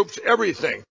age groups,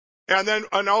 everything.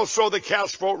 And also the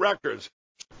cast vote records.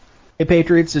 Hey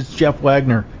Patriots, it's Jeff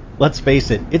Wagner. Let's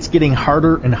face it, it's getting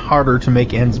harder and harder to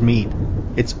make ends meet.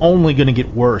 It's only going to get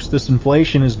worse. This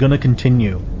inflation is going to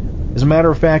continue. As a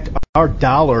matter of fact, our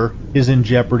dollar is in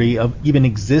jeopardy of even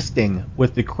existing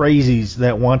with the crazies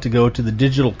that want to go to the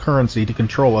digital currency to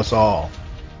control us all.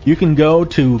 You can go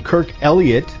to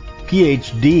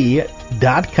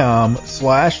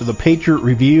kirkelliottphd.com/The Patriot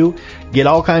Review, get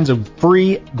all kinds of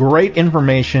free, great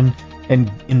information,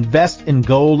 and invest in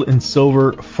gold and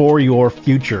silver for your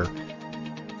future.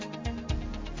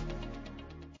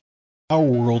 Our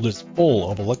world is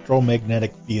full of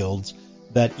electromagnetic fields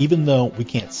that, even though we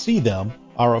can't see them,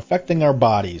 are affecting our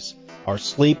bodies, our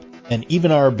sleep, and even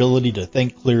our ability to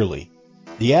think clearly.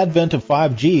 The advent of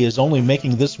 5G is only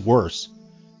making this worse.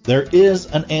 There is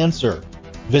an answer.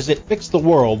 Visit Fix the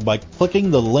World by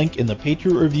clicking the link in the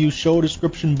Patriot Review show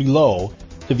description below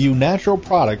to view natural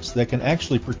products that can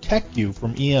actually protect you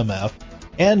from EMF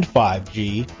and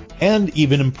 5G and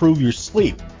even improve your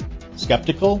sleep.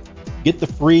 Skeptical? Get the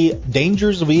free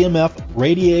Dangers of EMF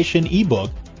Radiation ebook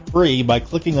free by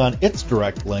clicking on its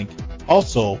direct link,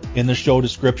 also in the show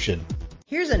description.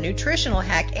 Here's a nutritional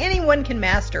hack anyone can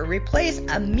master. Replace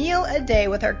a meal a day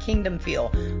with our Kingdom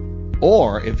Fuel.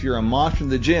 Or, if you're a monster in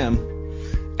the gym,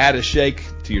 add a shake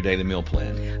to your daily meal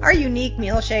plan. Our unique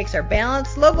meal shakes are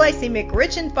balanced, low glycemic,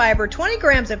 rich in fiber, 20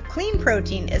 grams of clean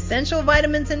protein, essential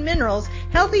vitamins and minerals,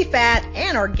 healthy fat,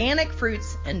 and organic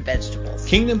fruits and vegetables.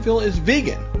 Kingdom Fuel is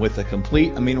vegan with a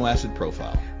complete amino acid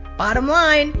profile. Bottom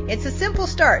line, it's a simple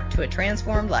start to a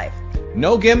transformed life.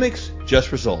 No gimmicks,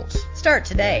 just results. Start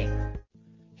today.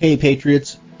 Hey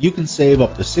Patriots, you can save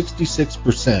up to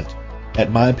 66% at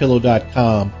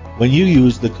MyPillow.com when you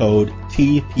use the code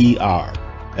TPR.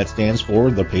 That stands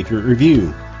for The Patriot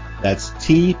Review. That's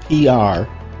TPR,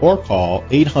 or call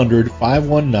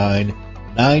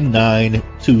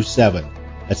 800-519-9927.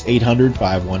 That's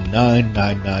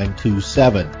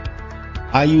 800-519-9927.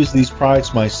 I use these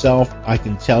products myself. I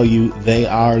can tell you they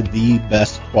are the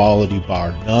best quality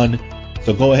bar none.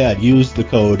 So go ahead, use the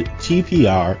code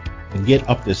TPR and get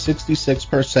up to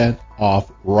 66% off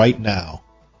right now.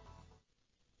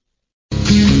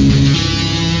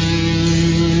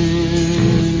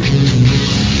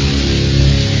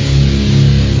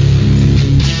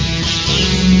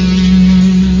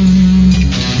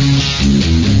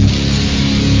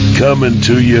 Coming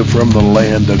to you from the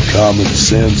land of common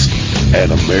sense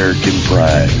and American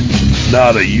pride.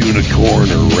 Not a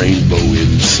unicorn or rainbow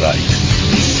in sight.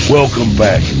 Welcome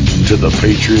back to the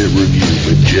Patriot Review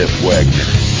with Jeff Wagner.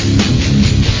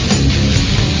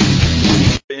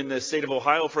 In the state of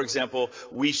Ohio, for example,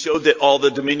 we showed that all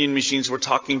the Dominion machines were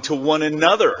talking to one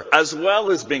another as well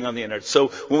as being on the internet. So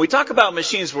when we talk about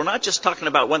machines, we're not just talking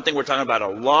about one thing, we're talking about a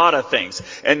lot of things.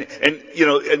 And you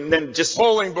know, and then just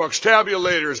polling books,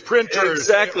 tabulators, printers,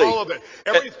 exactly, all of it.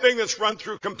 Everything that's run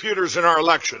through computers in our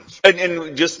elections.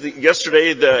 And just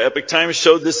yesterday, the Epic Times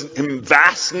showed this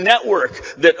vast network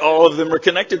that all of them are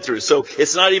connected through. So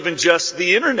it's not even just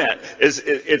the internet,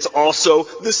 it's also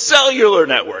the cellular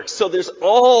network. So there's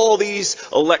all all these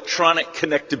electronic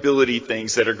connectability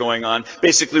things that are going on.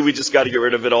 Basically, we just got to get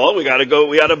rid of it all. We got to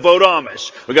vote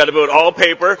Amish. We got to vote all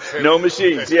paper, no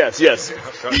machines. Yes.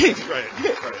 Right.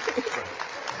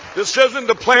 This isn't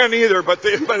the plan either, but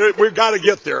we've got to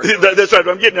get there. That's right.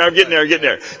 I'm getting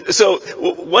there. So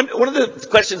one of the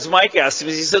questions Mike asked me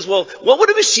is, he says, well, what would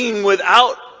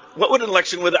an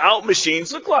election without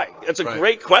machines look like? That's a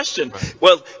great question. Right.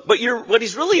 Well, but what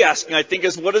he's really asking, I think,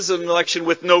 is what does an election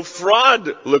with no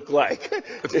fraud look like?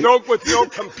 With no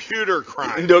computer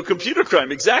crime. No computer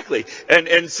crime, exactly.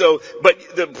 And so, but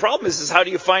the problem is how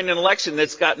do you find an election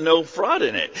that's got no fraud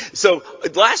in it? So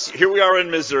here we are in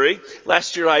Missouri.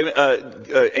 Last year,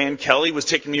 Ann Kelly was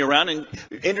taking me around and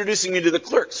introducing me to the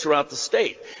clerks throughout the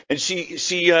state. And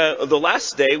the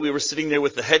last day we were sitting there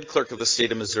with the head clerk of the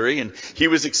state of Missouri, and he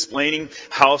was explaining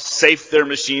how safe their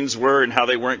machines were and how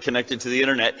they weren't connected to the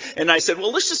internet. And I said,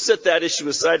 well, let's just set that issue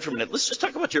aside for a minute. Let's just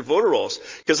talk about your voter rolls,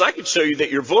 because I can show you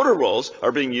that your voter rolls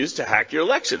are being used to hack your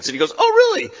elections. And he goes, oh,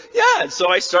 really? Yeah. And so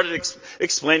I started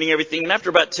explaining everything. And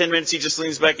after about 10 minutes, he just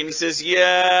leans back and he says,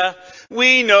 yeah,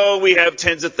 we know we have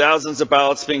tens of thousands of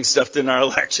ballots being stuffed in our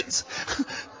elections.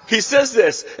 He says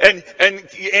this, and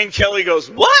Ann Kelly goes,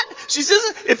 what? She says,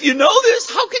 if you know this,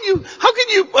 how can you, why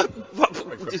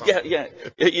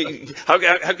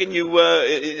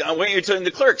aren't you telling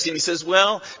the clerks? And he says,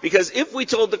 well, because if we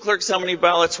told the clerks how many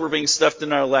ballots were being stuffed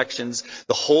in our elections,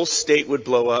 the whole state would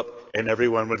blow up and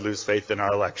everyone would lose faith in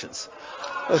our elections.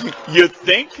 You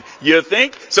think?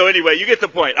 So anyway, you get the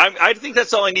point. I think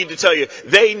that's all I need to tell you.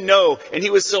 They know, and he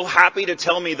was so happy to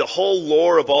tell me the whole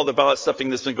lore of all the ballot stuffing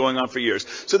that's been going on for years.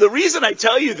 So the reason I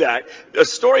tell you that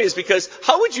story is because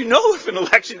how would you know if an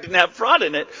election didn't have fraud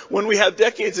in it when we have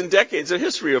decades and decades of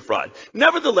history of fraud?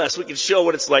 Nevertheless, we can show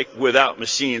what it's like without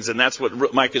machines, and that's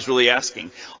what Mike is really asking.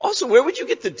 Also, where would you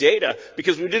get the data?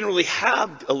 Because we didn't really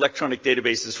have electronic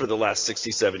databases for the last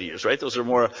 60, 70 years, right? Those are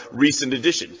more recent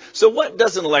additions. So what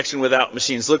does an election without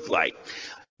machines look like?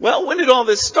 Well, when did all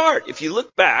this start? If you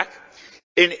look back,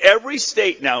 in every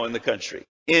state now in the country,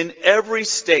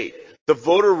 the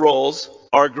voter rolls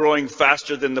are growing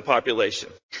faster than the population.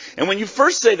 And when you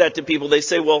first say that to people, they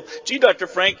say, well, gee, Dr.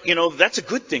 Frank, that's a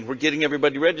good thing. We're getting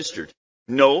everybody registered.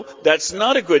 No, that's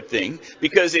not a good thing,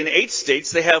 because in 8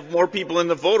 states, they have more people in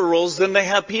the voter rolls than they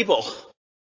have people.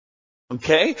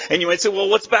 Okay? And you might say, well,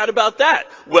 what's bad about that?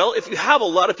 Well, if you have a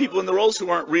lot of people in the rolls who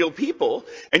aren't real people,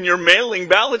 and you're mailing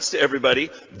ballots to everybody,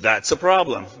 that's a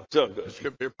problem. So,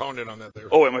 you're pounding on that there.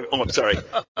 I'm sorry.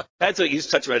 That's what you just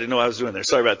touched me. I didn't know what I was doing there.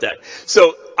 Sorry about that.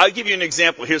 So, I'll give you an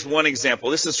example. Here's one example.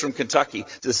 This is from Kentucky,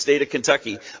 the state of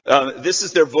Kentucky. This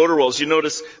is their voter rolls. You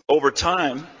notice over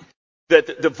time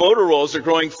that the voter rolls are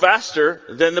growing faster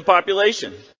than the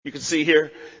population. You can see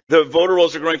here, the voter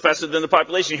rolls are growing faster than the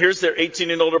population. Here's their 18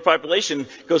 and older population,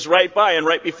 goes right by, and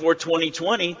right before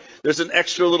 2020, there's an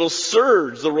extra little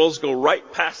surge. The rolls go right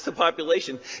past the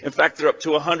population. In fact, they're up to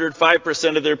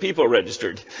 105% of their people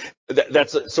registered.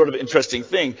 That's a sort of interesting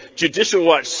thing. Judicial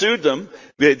Watch sued them.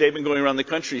 They've been going around the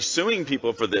country suing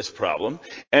people for this problem,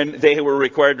 and they were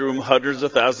required to remove hundreds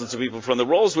of thousands of people from the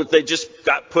rolls, which they just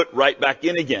got put right back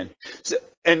in again. So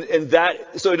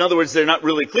in other words, they're not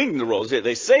really cleaning the rolls.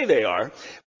 They say they are.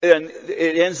 And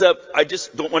it ends up, I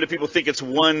just don't want people to think it's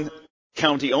one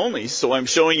county only. So I'm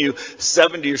showing you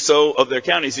 70 or so of their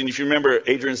counties. And if you remember,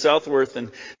 Adrian Southworth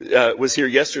was here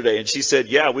yesterday, and she said,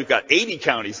 yeah, we've got 80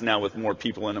 counties now with more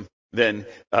people in them.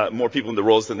 More people in the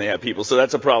rolls than they have people. So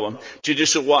that's a problem.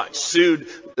 Judicial Watch sued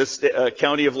the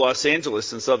county of Los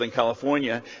Angeles in Southern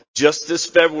California. Just this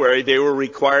February, they were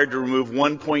required to remove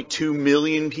 1.2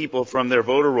 million people from their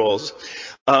voter rolls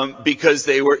because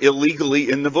they were illegally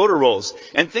in the voter rolls.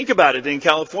 And think about it. In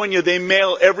California, they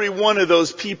mail every one of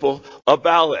those people a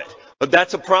ballot. But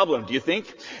that's a problem, do you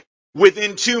think?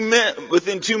 Within 2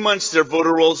 months, their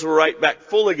voter rolls were right back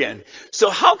full again. So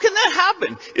how can that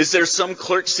happen? Is there some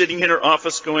clerk sitting in her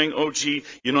office going, oh, gee,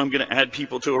 I'm going to add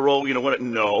people to a roll? You know what?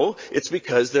 No, it's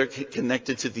because they're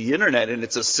connected to the internet, and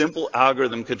it's a simple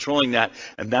algorithm controlling that.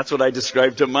 And that's what I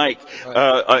described to Mike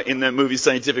in the movie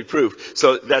Scientific Proof.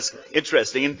 So that's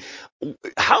interesting. And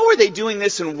how are they doing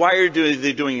this, and why are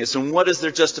they doing this, and what is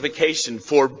their justification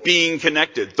for being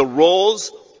connected? The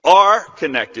rolls are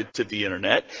connected to the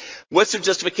internet. What's their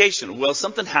justification? Well,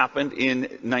 something happened in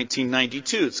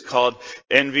 1992. It's called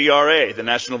NVRA, the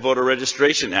National Voter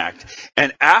Registration Act.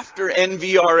 And after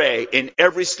NVRA, in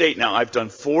every state now, I've done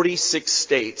 46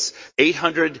 states,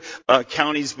 800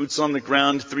 counties, boots on the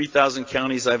ground, 3,000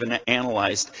 counties I've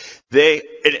analyzed.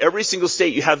 In every single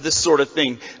state, you have this sort of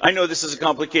thing. I know this is a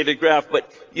complicated graph,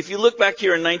 but if you look back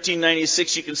here in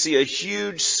 1996, you can see a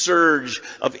huge surge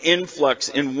of influx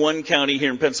in one county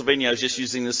here in Pennsylvania. I was just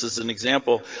using this as an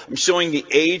example. I'm showing the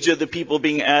age of the people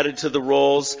being added to the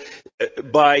rolls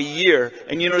by year.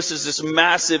 And you notice there's this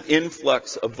massive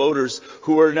influx of voters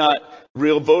who are not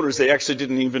real voters. They actually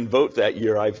didn't even vote that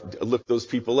year. I've looked those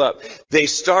people up. They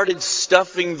started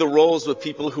stuffing the rolls with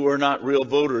people who are not real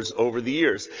voters over the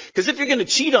years. Because if you're going to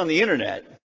cheat on the internet,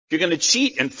 if you're going to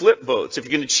cheat and flip votes, if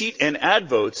you're going to cheat and add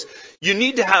votes, you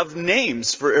need to have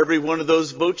names for every one of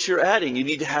those votes you're adding. You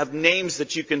need to have names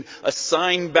that you can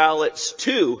assign ballots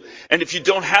to. And if you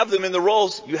don't have them in the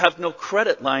rolls, you have no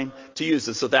credit line to use.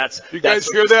 And so You guys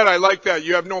hear that? I like that.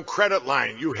 You have no credit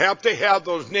line. You have to have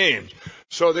those names.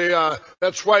 So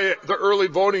that's why the early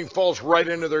voting falls right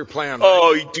into their plan. Right?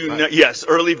 Oh, you do not. Yes,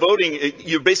 early voting.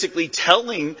 You're basically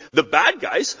telling the bad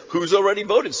guys who's already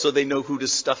voted, so they know who to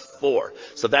stuff for.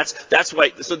 So that's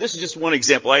why. So this is just one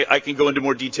example. I can go into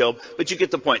more detail, but you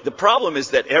get the point. The problem is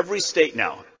that every state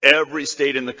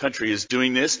in the country is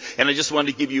doing this, and I just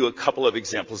wanted to give you a couple of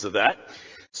examples of that.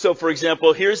 So, for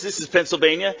example, this is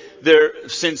Pennsylvania. There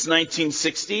since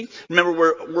 1960. Remember,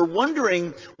 we're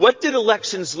wondering, what did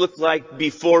elections look like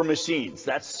before machines?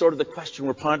 That's sort of the question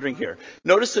we're pondering here.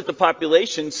 Notice that the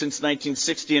population since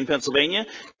 1960 in Pennsylvania,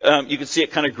 you can see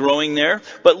it kind of growing there.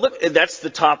 But look, that's the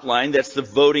top line. That's the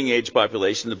voting age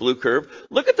population, the blue curve.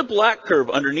 Look at the black curve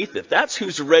underneath it. That's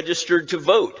who's registered to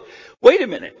vote. Wait a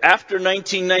minute. After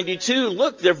 1992,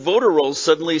 look, their voter rolls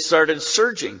suddenly started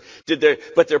surging.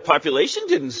 But their population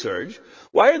didn't surge.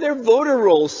 Why are their voter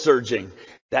rolls surging?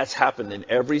 That's happened in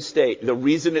every state. The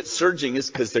reason it's surging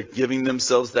is because they're giving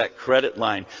themselves that credit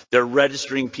line. They're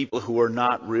registering people who are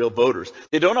not real voters.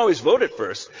 They don't always vote at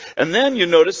first. And then you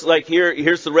notice, like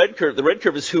here's the red curve. The red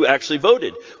curve is who actually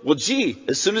voted. Well, gee,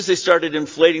 as soon as they started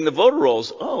inflating the voter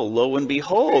rolls, oh, lo and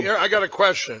behold. Here, I got a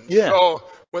question. Yeah. So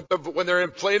when they're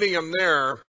inflating them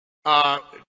there,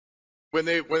 when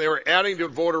they were adding to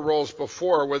voter rolls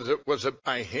before, was it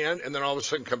by hand, and then all of a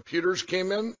sudden computers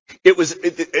came in? It was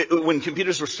when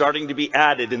computers were starting to be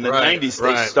added in the 90s.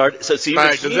 They started. So see,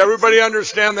 Does everybody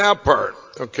understand that part?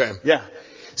 Okay. Yeah.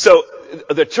 So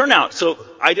the turnout. So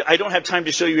I don't have time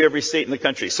to show you every state in the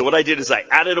country. So what I did is I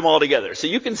added them all together. So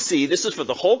you can see this is for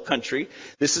the whole country.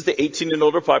 This is the 18 and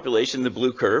older population, the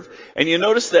blue curve, and you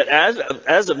notice that as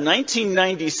of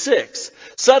 1996,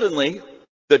 suddenly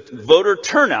the voter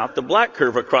turnout, the black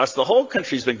curve across the whole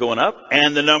country has been going up,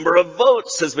 and the number of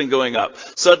votes has been going up.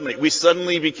 We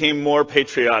suddenly became more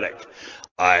patriotic.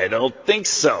 I don't think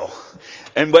so.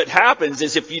 And what happens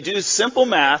is if you do simple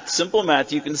math,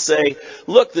 you can say,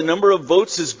 look, the number of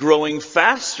votes is growing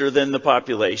faster than the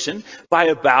population by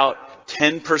about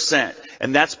 10%.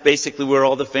 And that's basically where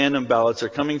all the phantom ballots are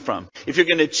coming from. If you're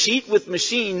going to cheat with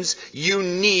machines, you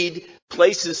need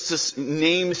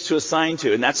names to assign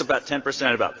to. And that's about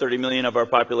 10%, about 30 million of our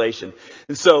population.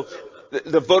 And so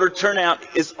the voter turnout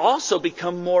has also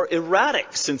become more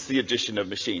erratic since the addition of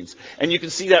machines. And you can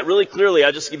see that really clearly.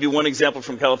 I'll just give you one example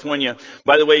from California.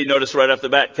 By the way, you notice right off the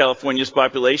bat, California's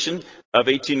population of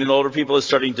 18 and older people is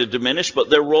starting to diminish, but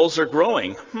their rolls are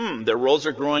growing. Their rolls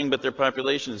are growing, but their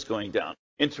population is going down.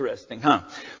 Interesting, huh?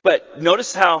 But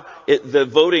notice how the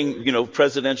voting,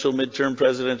 presidential,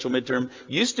 midterm,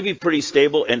 used to be pretty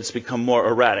stable, and it's become more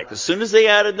erratic. As soon as they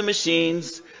added the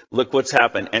machines, look what's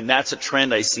happened. And that's a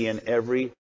trend I see in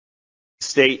every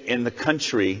state in the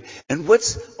country. And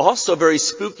what's also very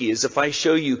spooky is if I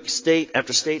show you state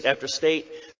after state after state,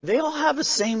 they all have the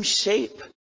same shape.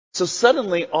 So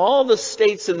suddenly all the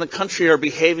states in the country are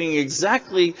behaving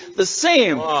exactly the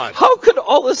same. How could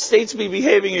all the states be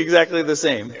behaving exactly the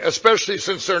same? Especially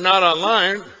since they're not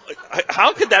online.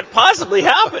 How could that possibly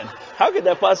happen?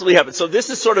 So this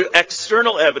is sort of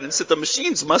external evidence that the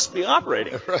machines must be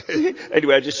operating. Right.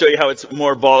 Anyway, I'll just show you how it's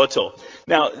more volatile.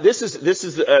 Now, this is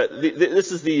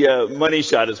the money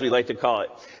shot, as we like to call it.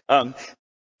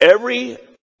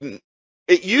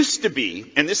 It used to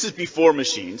be, and this is before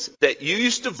machines, that you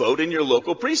used to vote in your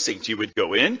local precinct. You would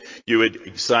go in, you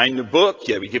would sign the book,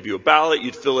 we give you a ballot,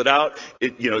 you'd fill it out.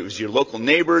 It was your local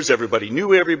neighbors, everybody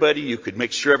knew everybody, you could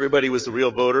make sure everybody was the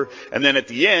real voter. And then at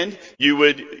the end, you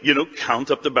would,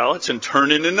 count up the ballots and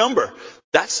turn in a number.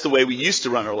 That's the way we used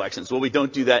to run our elections. Well, we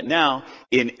don't do that now.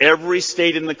 In every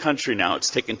state in the country now,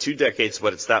 it's taken 2 decades,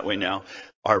 but it's that way now.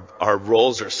 Our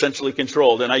rolls are centrally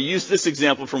controlled. And I use this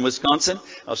example from Wisconsin.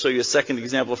 I'll show you a second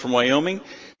example from Wyoming.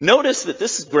 Notice that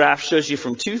this graph shows you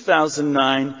from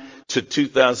 2009 to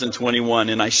 2021.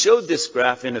 And I showed this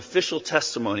graph in official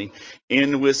testimony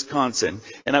in Wisconsin.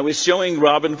 And I was showing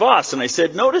Robin Voss, and I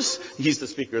said, notice, he's the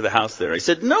Speaker of the House there. I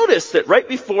said, notice that right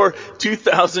before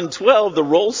 2012, the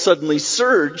rolls suddenly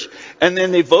surge, and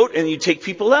then they vote, and you take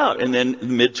people out. And then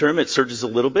midterm, it surges a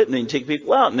little bit, and then you take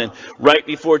people out. And then right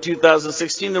before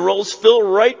 2016, the rolls fill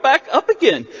right back up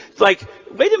again. It's like,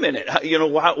 wait a minute,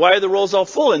 why are the rolls all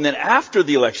full? And then after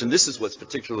the election, this is what's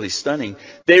particularly stunning,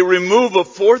 they remove a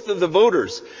fourth of the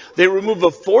voters. They remove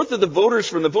a fourth of the voters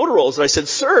from the voter rolls. And I said,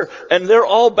 sir, and they're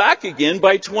all back again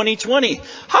by 2020.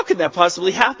 How could that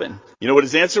possibly happen? You know what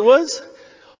his answer was?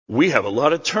 We have a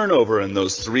lot of turnover in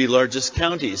those 3 largest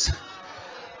counties.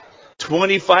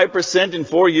 25% in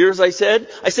 4 years, I said.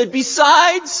 I said,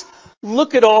 besides,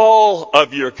 look at all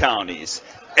of your counties.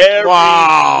 Every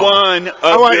one of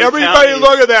your everybody counties.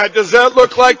 Look at that. Does that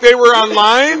look like they were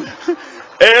online?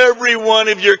 Every one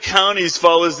of your counties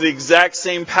follows the exact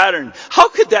same pattern. How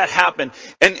could that happen?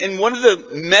 And one of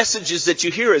the messages that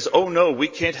you hear is, oh no, we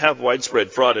can't have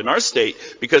widespread fraud in our state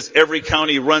because every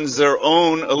county runs their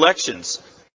own elections.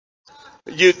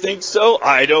 You think so?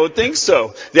 I don't think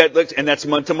so. And that's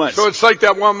month to month. So it's like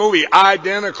that one movie,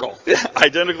 Identical.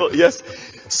 Identical, yes.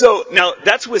 So now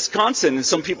that's Wisconsin, and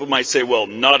some people might say, well,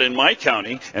 not in my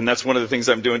county, and that's one of the things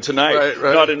I'm doing tonight.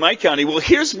 Right. Not in my county. Well,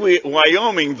 here's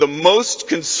Wyoming, the most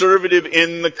conservative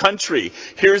in the country.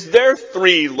 Here's their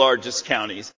 3 largest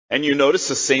counties. And you notice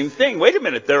the same thing. Wait a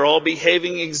minute, they're all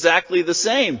behaving exactly the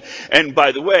same. And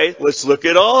by the way, let's look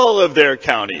at all of their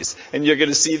counties. And you're going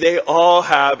to see they all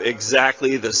have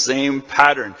exactly the same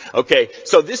pattern. Okay,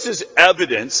 so this is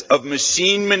evidence of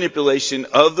machine manipulation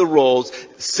of the rolls,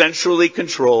 centrally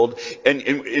controlled. And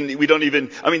we don't even,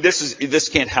 this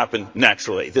can't happen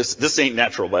naturally. This ain't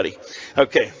natural, buddy.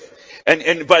 Okay.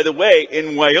 And by the way,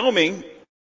 in Wyoming,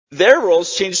 their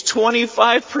rolls changed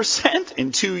 25%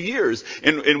 in 2 years.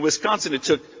 In Wisconsin, it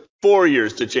took 4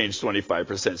 years to change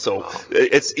 25%. So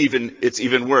it's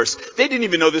even worse. They didn't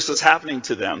even know this was happening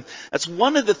to them. That's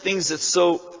one of the things that's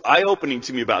so eye-opening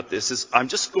to me about this is I'm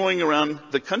just going around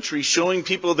the country showing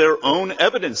people their own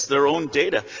evidence, their own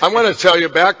data. I want to tell you,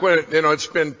 back when, it's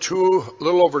been a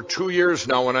little over 2 years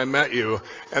now when I met you,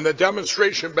 and the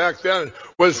demonstration back then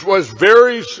was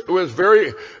very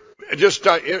just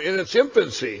in its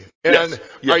infancy. And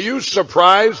yes. Are you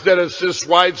surprised that it's this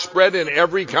widespread in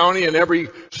every county and every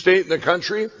state in the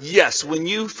country? Yes. When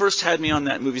you first had me on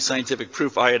that movie Scientific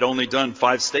Proof, I had only done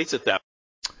 5 states at that.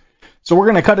 So we're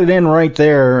going to cut it in right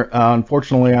there.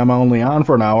 Unfortunately, I'm only on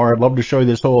for an hour. I'd love to show you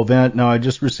this whole event. Now, I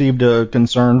just received a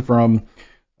concern from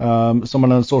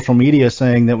someone on social media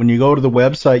saying that when you go to the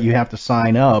website, you have to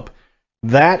sign up.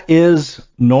 That is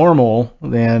normal,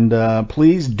 and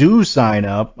please do sign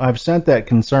up. I've sent that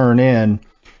concern in,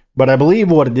 but I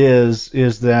believe what it is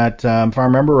that, if I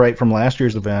remember right from last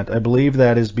year's event, I believe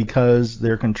that is because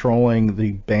they're controlling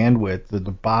the bandwidth, the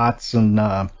bots, and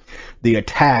the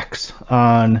attacks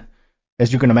on,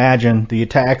 as you can imagine, the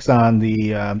attacks on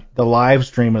the live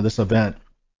stream of this event.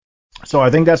 So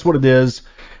I think that's what it is.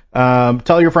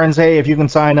 Tell your friends, hey, if you can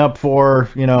sign up for,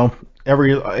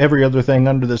 every other thing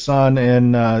under the sun,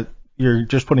 and you're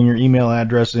just putting your email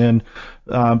address in,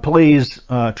 please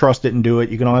trust it and do it.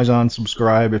 You can always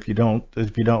unsubscribe if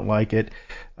you don't like it.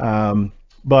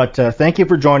 But thank you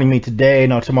for joining me today.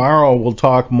 Now tomorrow we'll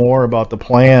talk more about the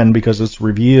plan because it's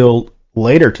revealed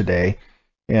later today,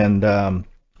 and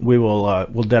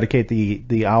we'll dedicate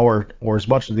the hour, or as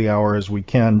much of the hour as we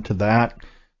can, to that.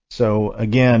 So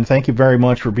again, thank you very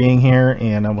much for being here,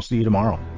 and I will see you tomorrow.